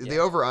doing. So the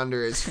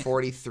over-under is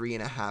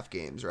 43.5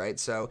 games, right?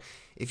 So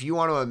if you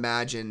want to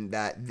imagine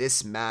that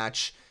this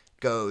match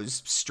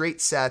goes straight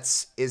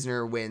sets,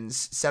 Isner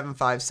wins 7-5,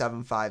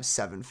 7-5,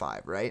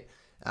 7-5, right?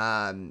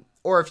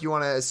 Or if you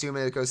want to assume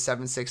it goes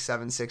 7-6,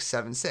 7-6,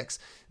 7-6.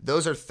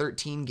 Those are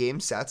 13 game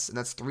sets, and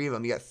that's 3 of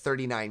them. You got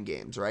 39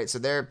 games, right? So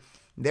they're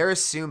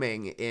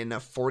assuming in a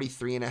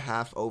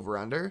 43.5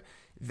 over-under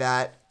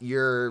that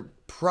you're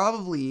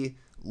probably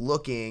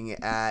looking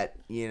at,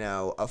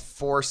 a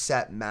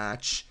 4-set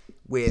match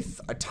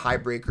with a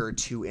tiebreaker or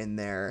 2 in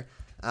there.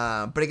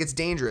 But it gets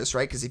dangerous,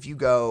 right? Because if you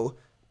go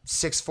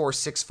 6-4,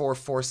 6-4,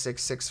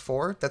 4-6,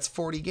 6-4, that's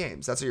 40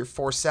 games. That's your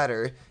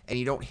 4-setter, and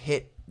you don't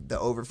hit the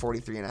over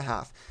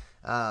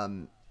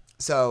 43.5.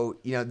 So,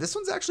 this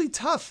one's actually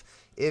tough.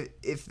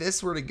 If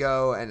this were to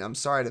go, and I'm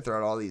sorry to throw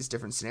out all these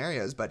different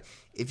scenarios, but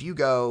if you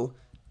go,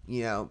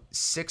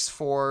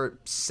 6-4,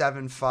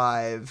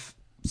 7-5,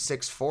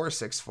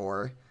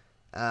 6-4,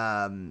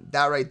 6-4,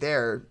 that right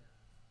there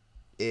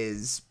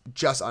is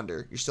just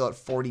under. You're still at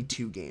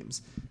 42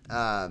 games.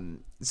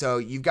 So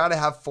you've got to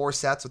have 4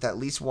 sets with at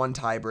least 1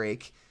 tie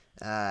break,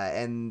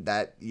 and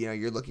that,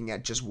 you're looking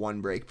at just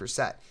 1 break per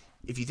set.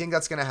 If you think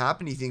that's going to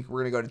happen, you think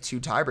we're going to go to 2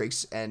 tie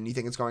breaks, and you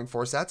think it's going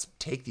 4 sets,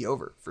 take the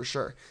over for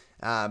sure.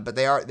 But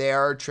they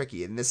are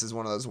tricky, and this is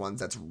one of those ones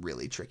that's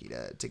really tricky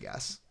to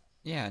guess.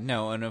 Yeah,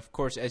 no, and of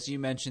course, as you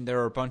mentioned, there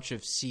are a bunch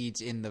of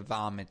seeds in the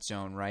vomit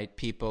zone, right?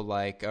 People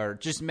or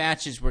just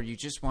matches where you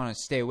just want to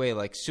stay away,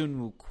 like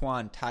Sun Woo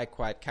Kwon, Tai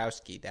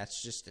Kwiatkowski.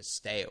 That's just a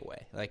stay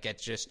away. Like,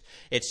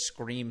 it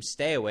screams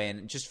stay away.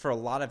 And just for a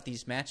lot of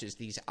these matches,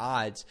 these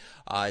odds,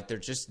 they're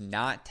just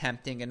not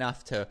tempting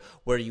enough to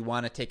where you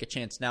want to take a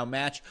chance. Now,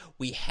 match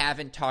we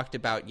haven't talked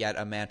about yet,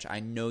 a match I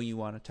know you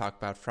want to talk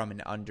about from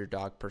an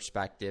underdog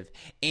perspective.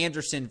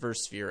 Anderson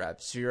versus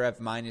Zverev.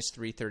 Zverev minus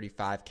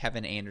 335,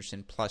 Kevin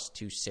Anderson plus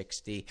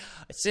 260.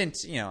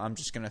 Since, I'm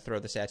just going to throw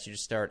this at you to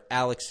start.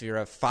 Alex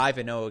Zverev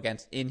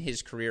 5-0 in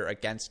his career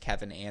against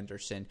Kevin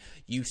Anderson.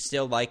 You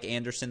still like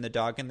Anderson the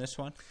dog in this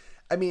one?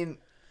 I mean,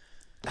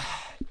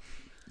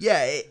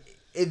 yeah,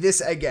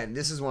 this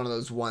is one of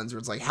those ones where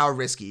it's like, how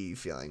risky are you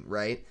feeling,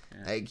 right?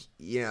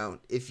 Yeah. Like,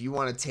 if you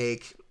want to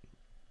take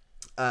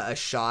a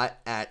shot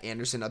at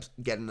Anderson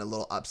getting a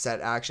little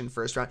upset action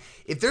first round,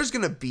 if there's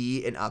going to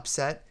be an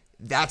upset,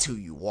 that's who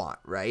you want,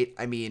 right?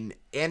 I mean,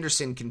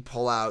 Anderson can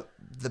pull out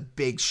the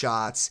big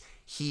shots.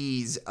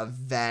 He's a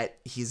vet.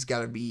 He's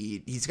got to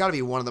be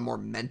one of the more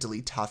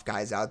mentally tough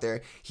guys out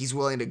there. He's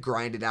willing to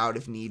grind it out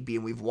if need be,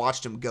 and we've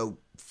watched him go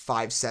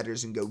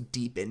 5-setters and go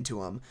deep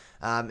into him.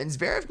 And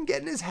Zverev can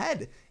get in his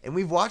head, and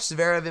we've watched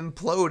Zverev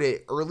implode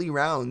at early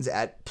rounds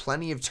at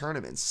plenty of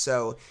tournaments.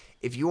 So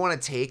if you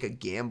want to take a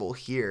gamble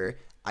here,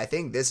 I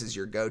think this is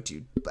your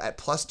go-to. At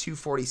plus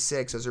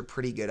 246, those are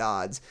pretty good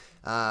odds.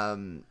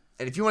 And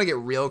if you want to get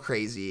real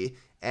crazy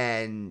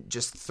and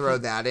just throw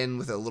that in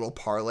with a little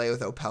parlay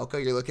with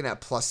Opelka, you're looking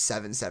at plus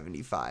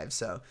 775.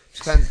 So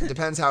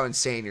depends how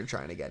insane you're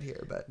trying to get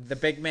here. But the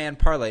big man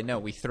parlay, no,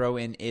 we throw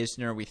in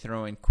Isner, we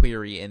throw in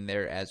Query in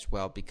there as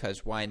well,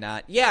 because why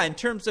not? Yeah, in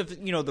terms of,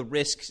 the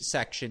risk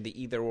section, the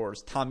either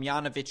ors,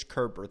 Tomljanovic,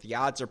 Kerber, the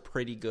odds are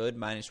pretty good,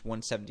 minus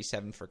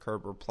 177 for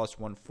Kerber, plus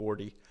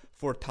 140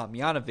 for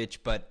Tomljanovic,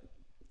 but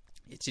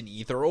it's an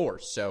either or.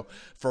 So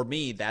for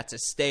me, that's a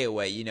stay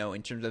away,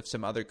 in terms of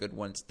some other good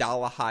ones.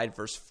 Dalahide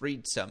versus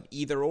Friedsam.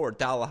 Either or.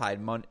 Dalahide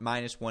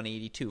minus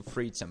 182.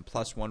 Friedsam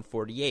plus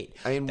 148.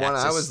 I mean, one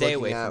I was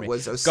looking at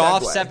was Osegwe.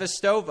 Golf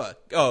Sevastova.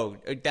 Oh,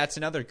 that's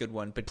another good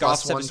one. But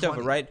Plus Golf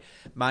Sevastova, right?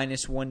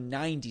 Minus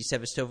 190.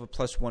 Sevastova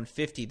plus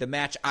 150. The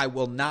match I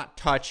will not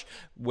touch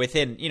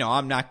within,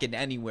 I'm not getting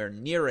anywhere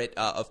near it.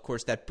 Of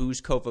course, that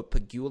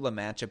Buzkova-Pegula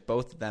matchup,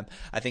 both of them.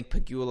 I think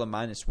Pegula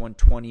minus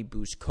 120,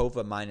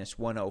 Buzkova minus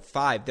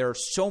 105. There are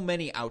so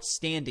many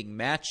outstanding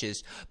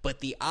matches,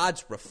 but the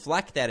odds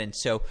reflect that, and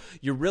so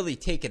you're really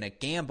taking a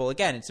gamble.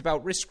 Again, it's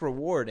about risk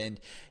reward, and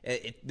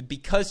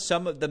because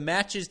some of the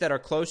matches that are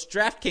close,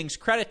 DraftKings,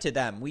 credit to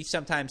them. We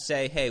sometimes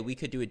say, hey, we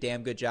could do a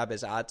damn good job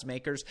as odds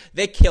makers.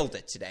 They killed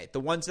it today. The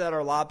ones that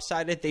are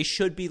lopsided, they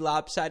should be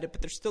lopsided,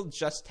 but they're still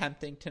just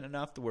tempting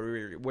enough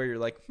where you're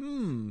like,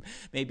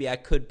 maybe I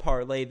could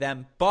parlay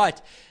them.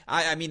 But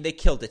I mean, they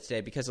killed it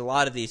today because a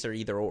lot of these are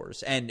either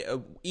ors, and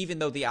even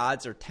though the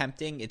odds are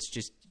tempting, it's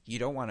just you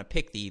don't want to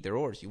pick the either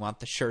ors. You want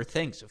the sure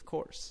things, of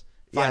course.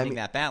 Finding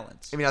that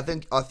balance. I mean,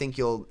 I think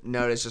you'll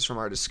notice just from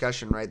our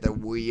discussion, right, that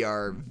we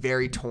are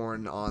very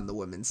torn on the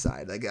women's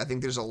side. Like, I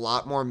think there's a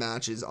lot more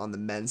matches on the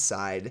men's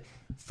side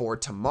for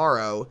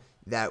tomorrow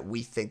that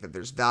we think that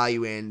there's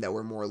value in, that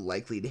we're more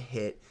likely to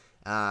hit.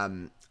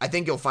 I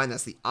think you'll find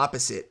that's the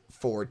opposite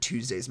for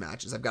Tuesday's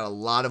matches. I've got a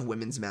lot of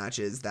women's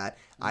matches that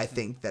I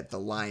think that the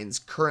lines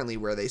currently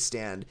where they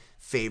stand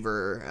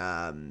favor,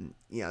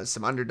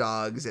 some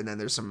underdogs, and then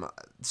there's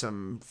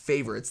some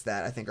favorites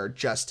that I think are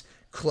just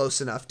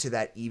close enough to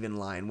that even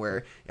line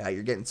where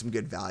you're getting some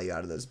good value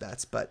out of those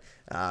bets. But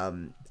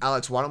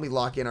Alex, why don't we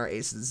lock in our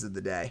aces of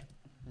the day?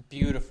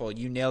 Beautiful.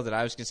 You nailed it.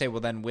 I was going to say, well,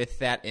 then with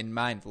that in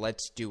mind,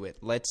 let's do it.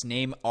 Let's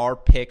name our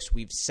picks.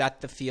 We've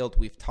set the field.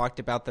 We've talked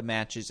about the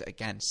matches.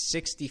 Again,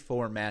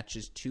 64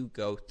 matches to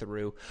go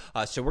through.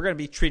 So we're going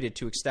to be treated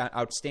to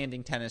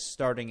outstanding tennis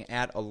starting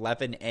at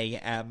 11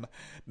 a.m.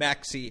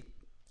 Maxi,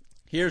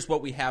 here's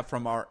what we have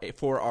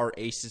for our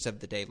aces of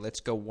the day. Let's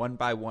go one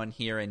by one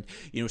here. And,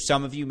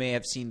 some of you may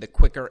have seen the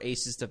quicker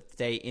aces of the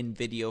day in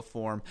video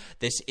form.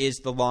 This is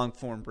the long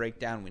form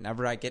breakdown.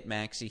 Whenever I get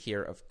Maxi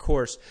here, of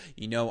course,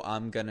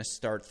 I'm going to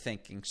start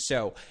thinking.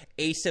 So,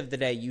 ace of the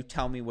day, you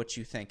tell me what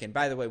you think. And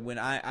by the way, when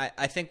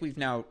I think we've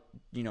now,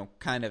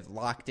 kind of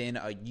locked in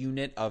a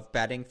unit of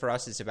betting for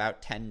us is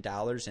about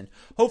 $10. And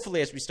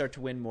hopefully as we start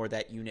to win more,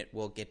 that unit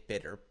will get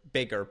bigger.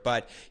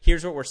 But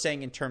here's what we're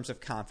saying in terms of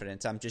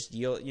confidence. I'm just,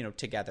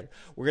 together.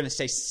 We're going to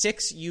say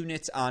 6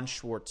 units on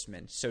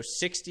Schwartzman. So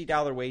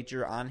 $60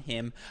 wager on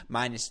him,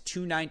 minus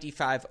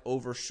 295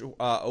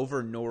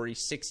 over Norrie.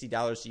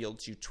 $60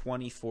 yields you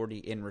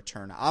 20.40 in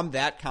return. I'm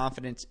that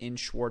confident in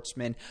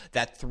Schwartzman.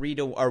 That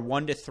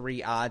 1 to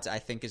 3 odds I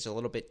think is a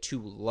little bit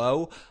too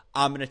low.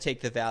 I'm going to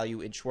take the value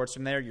in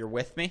Schwartzman there. You're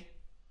with me?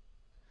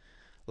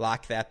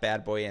 Lock that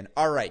bad boy in.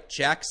 All right,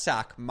 Jack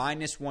Sock,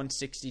 minus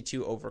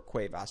 162 over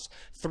Cuevas.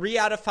 3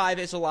 out of 5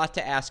 is a lot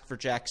to ask for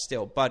Jack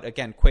still. But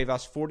again,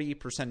 Cuevas,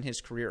 48% in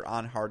his career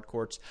on hard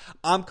courts.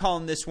 I'm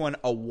calling this one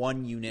a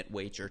 1-unit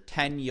wager.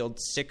 10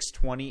 yields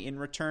 620 in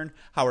return.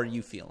 How are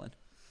you feeling?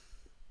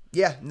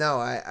 Yeah, no,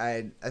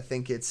 I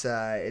think it's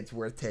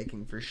worth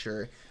taking for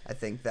sure. I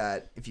think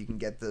that if you can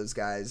get those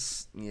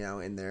guys,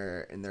 in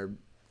their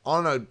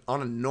on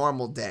a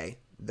normal day,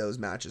 those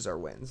matches are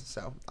wins.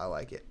 So I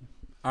like it.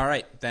 All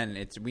right,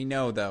 then we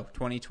know though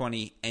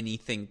 2020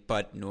 anything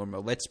but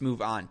normal. Let's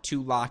move on.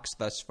 2 locks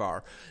thus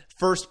far.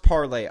 First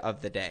parlay of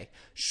the day: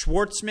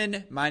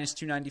 Schwartzman minus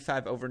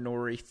 295 over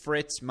Norrie,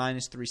 Fritz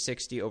minus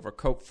 360 over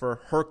Kopfer,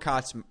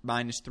 Hurkacz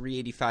minus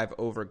 385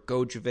 over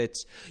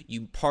Gojovic.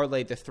 You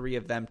parlay the 3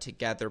 of them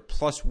together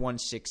plus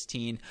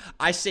 116.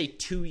 I say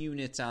 2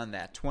 units on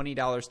that.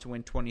 $20 to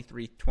win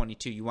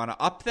 23-22. You want to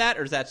up that,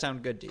 or does that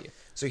sound good to you?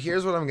 So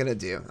here's what I'm gonna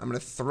do. I'm gonna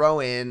throw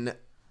in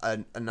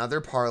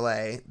another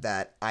parlay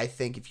that I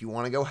think if you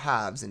want to go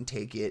halves and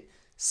take it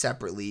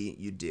separately,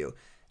 you do.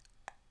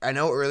 I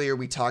know earlier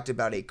we talked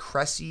about a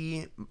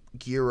Cressy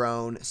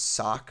Giron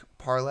Sock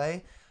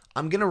parlay.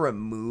 I'm going to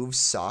remove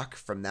Sock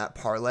from that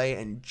parlay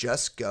and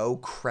just go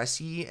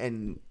Cressy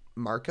and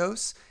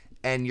Marcos,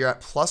 and you're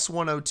at plus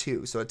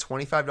 102. So a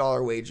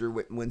 $25 wager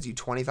wins you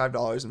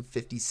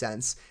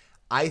 $25.50.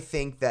 I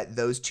think that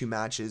those 2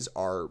 matches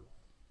are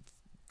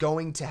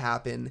going to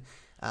happen.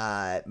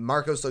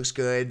 Marcos looks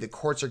good. The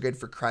courts are good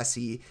for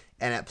Cressy.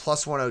 And at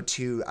plus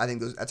 102, I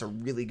think that's a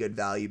really good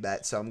value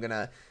bet. So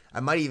I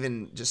might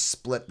even just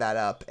split that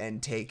up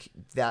and take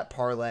that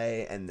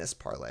parlay and this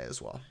parlay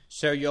as well.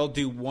 So you'll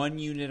do 1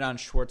 unit on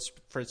Schwartz,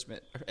 Fritz,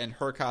 and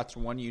Hurkacz,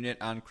 1 unit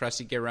on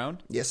Cressy Giron?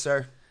 Yes,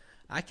 sir.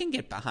 I can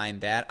get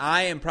behind that.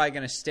 I am probably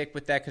going to stick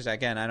with that because,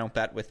 again, I don't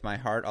bet with my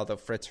heart, although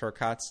Fritz,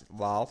 Hurkacz,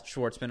 lol.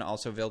 Schwartzman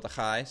also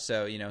Wildachai,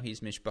 so,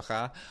 he's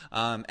Mishpacha.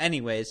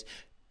 Anyways,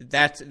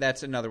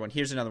 that's another one.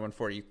 Here's another one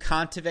for you.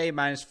 Kontaveit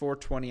minus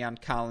 420 on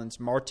Collins.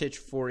 Martic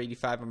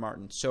 485 on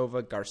Martin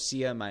Sova.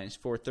 Garcia minus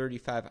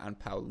 435 on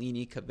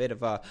Paulini.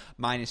 Kvitova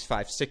minus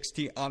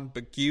 560 on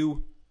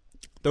Bagu.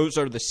 Those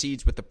are the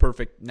seeds with the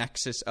perfect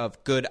nexus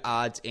of good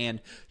odds and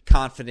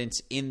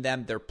confidence in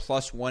them. They're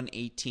plus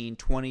 118,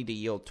 20 to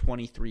yield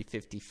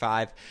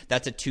 23.55.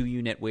 That's a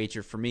 2-unit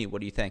wager for me.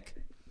 What do you think?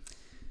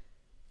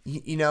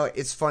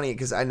 It's funny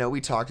because I know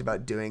we talked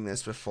about doing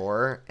this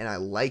before, and I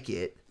like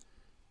it.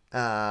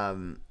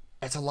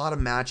 It's a lot of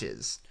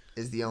matches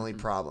is the only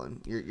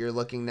problem. You're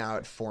looking now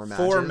at 4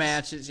 matches. 4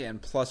 matches, yeah,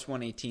 and plus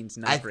 118 is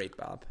not great,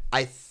 Bob.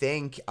 I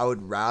think I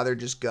would rather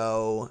just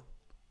go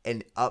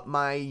and up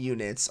my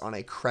units on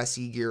a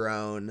Cressy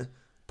Giron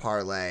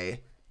parlay.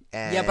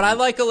 Yeah, but I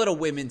like a little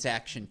women's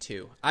action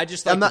too. I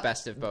just like the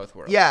best of both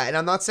worlds. Yeah, and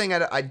I'm not saying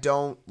I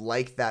don't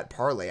like that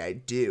parlay. I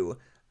do.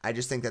 I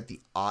just think that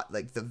the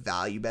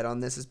value bet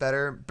on this is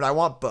better, but I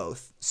want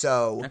both.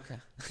 So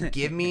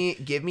give me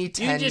 10. You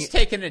just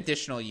take an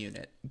additional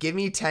unit. Give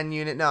me 10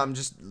 unit. No,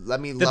 let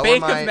me the lower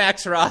bank my... of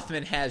Max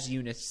Rothman has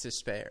units to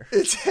spare.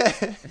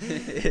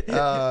 It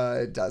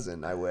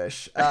doesn't. I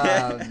wish.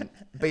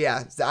 But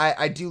yeah,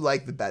 I do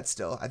like the bet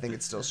still. I think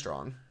it's still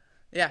strong.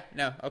 Yeah.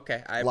 No.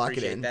 Okay. I Lock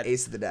appreciate it in. that.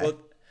 Ace of the day. Well,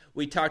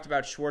 we talked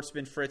about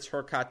Schwartzman, Fritz,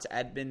 Hurkacz,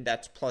 Edmund.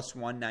 That's plus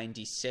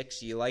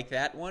 196. You like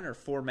that one, or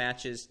 4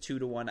 matches,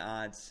 2-1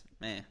 odds?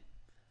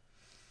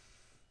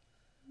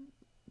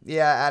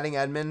 Yeah, adding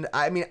Edmund.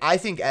 I mean, I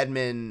think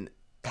Edmund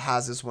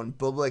has this one.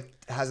 Bublik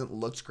hasn't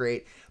looked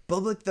great.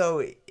 Bublik,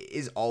 though,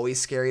 is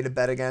always scary to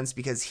bet against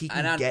because he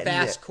can get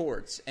fast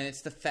courts, and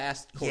it's the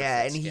fast courts.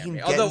 Yeah, and he can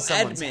get in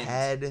someone's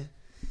head.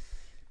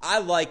 I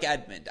like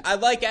Edmund. I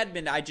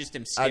just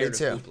am scared of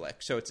Bublik,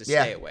 so it's a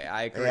stay away.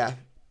 I agree. Yeah.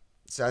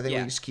 So I think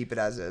we just keep it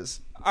as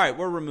is. All right,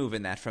 we're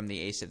removing that from the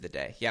ace of the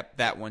day. Yep,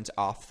 that one's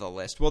off the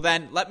list. Well,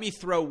 then, let me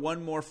throw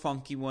one more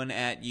funky one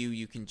at you.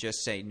 You can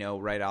just say no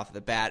right off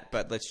the bat,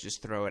 but let's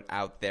just throw it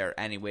out there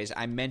anyways.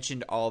 I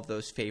mentioned all of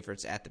those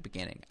favorites at the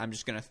beginning. I'm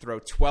just going to throw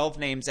 12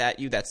 names at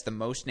you. That's the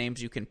most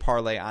names you can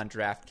parlay on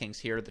DraftKings.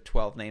 Here are the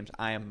 12 names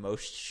I am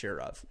most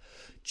sure of.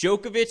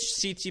 Djokovic,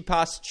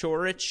 Tsitsipas,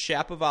 Coric,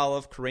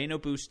 Shapovalov, Carreno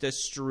Busta,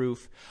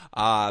 Struff,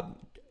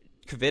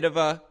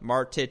 Kvitova,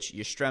 Martic,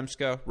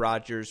 Yastrzemska,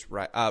 Rogers,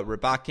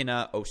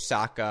 Rybakina,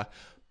 Osaka,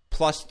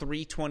 plus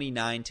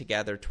 329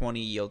 together, 20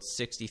 yields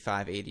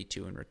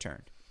 65.82 in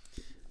return.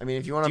 I mean,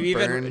 if you want to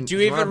burn... Do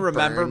you even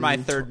remember my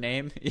third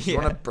name? If you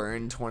want to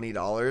burn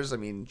 $20, I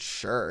mean,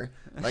 sure.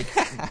 Like,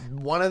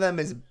 one of them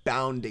is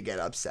bound to get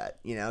upset,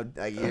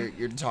 Like,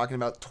 you're talking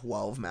about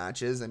 12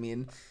 matches. I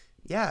mean,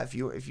 yeah, if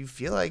you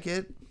feel like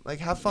it, like,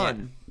 have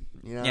fun.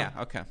 Yeah,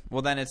 okay.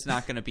 Well, then it's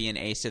not going to be an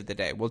ace of the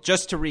day. Well,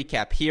 just to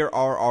recap, here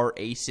are our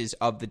aces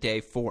of the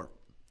day for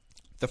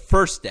the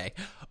first day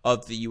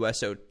of the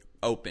U.S.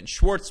 Open.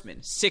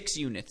 Schwartzman, 6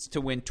 units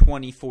to win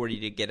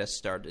 20-40 to get us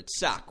started.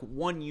 Sock,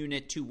 1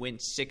 unit to win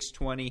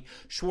 6-20.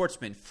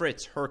 Schwartzman,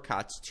 Fritz,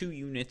 Hurkacz, 2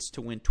 units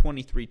to win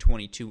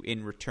 23-22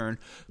 in return.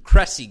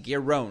 Cressy,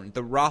 Giron,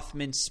 the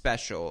Rothman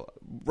special.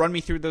 Run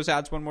me through those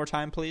odds one more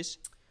time, please.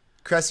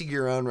 Cressy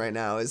Giron right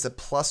now is a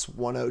plus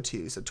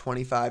 102, so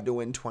 25 to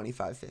win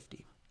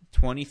 25.50.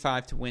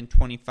 25 to win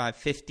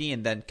 25.50,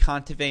 and then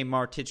Kontaveit,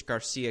 Martic,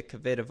 Garcia,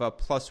 Kvitova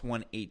plus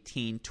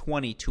 118,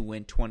 20 to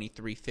win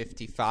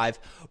 23.55.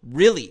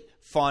 Really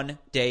fun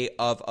day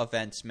of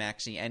events,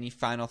 Maxie. Any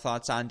final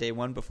thoughts on day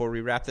one before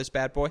we wrap this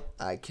bad boy?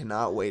 I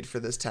cannot wait for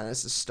this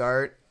tennis to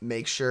start.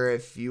 Make sure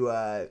if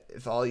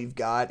all you've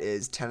got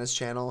is Tennis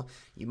Channel,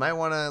 you might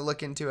want to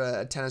look into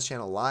a Tennis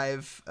Channel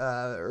Live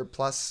or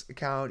Plus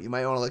account. You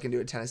might want to look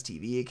into a Tennis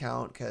TV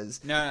account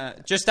because no,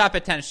 just stop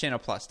at Tennis Channel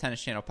Plus,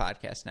 Tennis Channel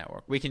Podcast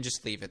Network. We can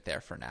just leave it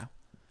there for now.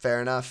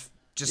 Fair enough.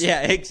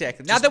 Yeah,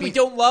 exactly. Not that we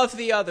don't love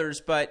the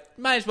others, but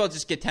might as well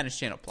just get Tennis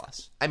Channel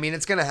Plus. I mean,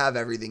 it's going to have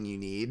everything you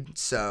need.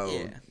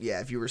 So, yeah,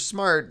 if you were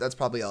smart, that's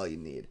probably all you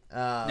need.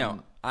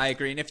 No, I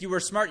agree. And if you were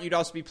smart, you'd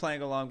also be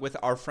playing along with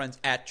our friends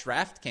at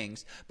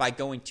DraftKings by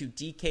going to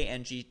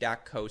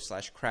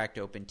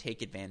dkng.co/crackedopen.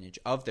 Take advantage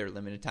of their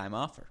limited time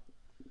offer.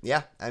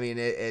 Yeah, I mean,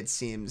 it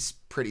seems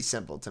pretty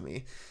simple to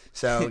me.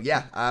 So,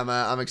 yeah,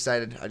 I'm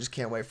excited. I just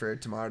can't wait for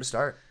tomorrow to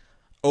start.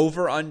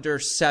 Over under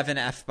 7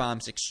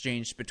 F-bombs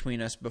exchanged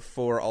between us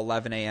before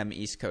 11 a.m.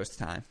 East Coast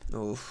time.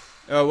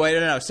 Oof. Oh, wait,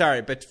 no,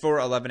 sorry. But before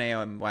 11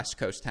 a.m. West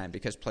Coast time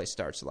because play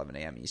starts 11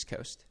 a.m. East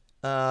Coast.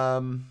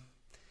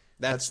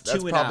 That's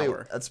 2 an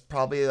hour. That's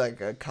probably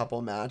like a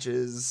couple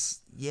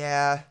matches.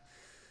 Yeah.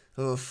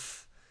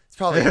 Oof. It's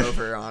probably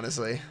over,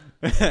 honestly.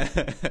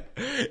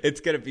 It's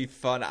going to be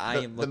fun.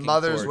 I am looking The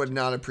mothers forward. would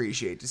not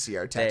appreciate to see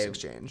our text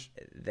exchange.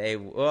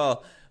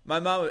 My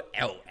mom,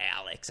 oh,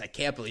 Alex, I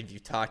can't believe you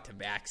talked to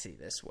Maxie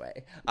this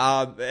way.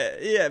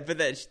 Yeah, but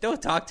then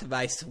don't talk to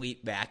my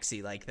sweet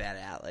Maxie like that,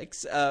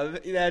 Alex.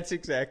 That's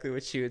exactly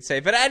what she would say.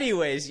 But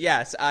anyways,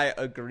 yes, I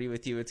agree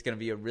with you. It's going to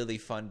be a really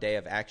fun day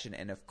of action.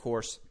 And of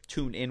course,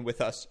 tune in with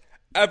us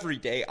every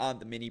day on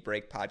the Mini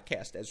Break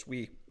podcast as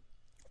we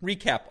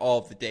recap all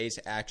of the day's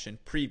action,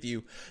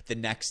 preview the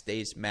next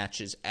day's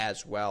matches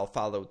as well.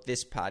 Follow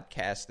this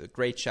podcast, the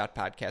Great Shot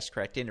Podcast,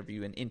 Correct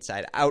Interview, and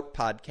Inside Out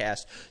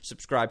Podcast.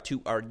 Subscribe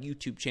to our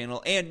YouTube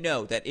channel, and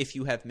know that if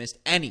you have missed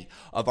any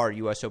of our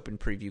U.S. Open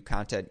preview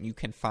content, you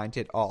can find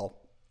it all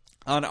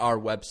on our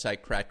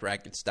website,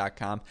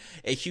 crackrackets.com.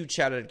 A huge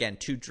shout out again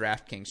to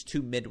DraftKings,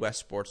 to Midwest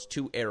Sports,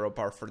 to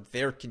AeroBar for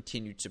their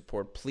continued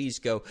support. Please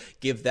go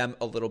give them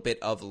a little bit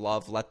of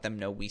love. Let them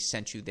know we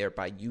sent you there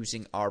by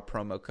using our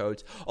promo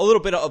codes. A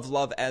little bit of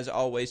love, as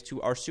always,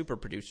 to our super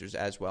producers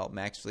as well,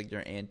 Max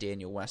Fliegner and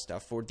Daniel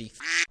Westoff, for the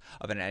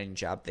of an editing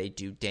job they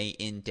do day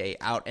in, day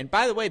out. And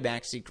by the way,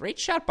 Maxie, great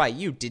shot by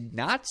you. Did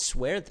not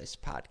swear this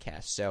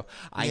podcast, so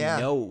I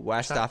know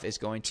Westoff is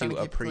going to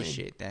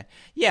appreciate that.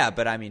 Yeah,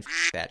 but I mean,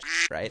 that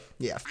right?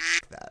 Yeah,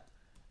 that.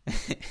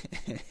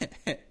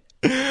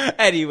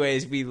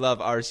 Anyways, we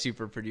love our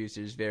super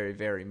producers very,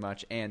 very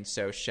much, and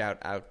so shout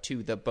out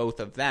to the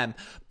both of them.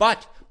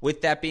 But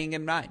with that being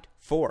in mind,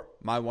 for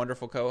my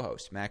wonderful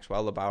co-hosts,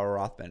 Maxwell LeBauer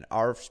Rothman,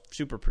 our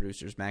super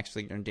producers, Max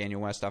Fliegner and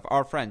Daniel Westoff,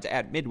 our friends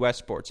at Midwest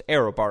Sports,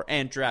 AeroBar,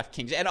 and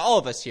DraftKings, and all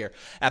of us here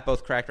at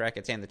both Cracked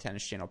Rackets and the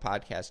Tennis Channel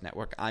Podcast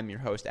Network, I'm your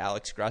host,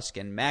 Alex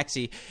Gruskin.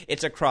 Maxie,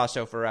 it's a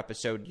crossover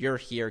episode. You're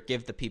here.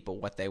 Give the people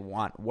what they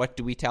want. What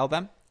do we tell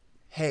them?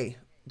 Hey,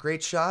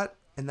 great shot,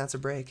 and that's a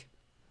break.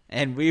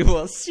 And we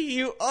will see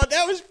you. Oh,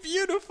 that was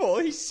beautiful.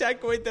 He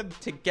segued them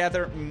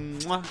together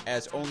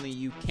as only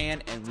you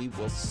can. And we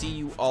will see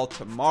you all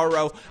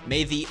tomorrow.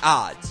 May the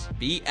odds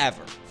be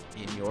ever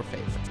in your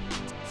favor.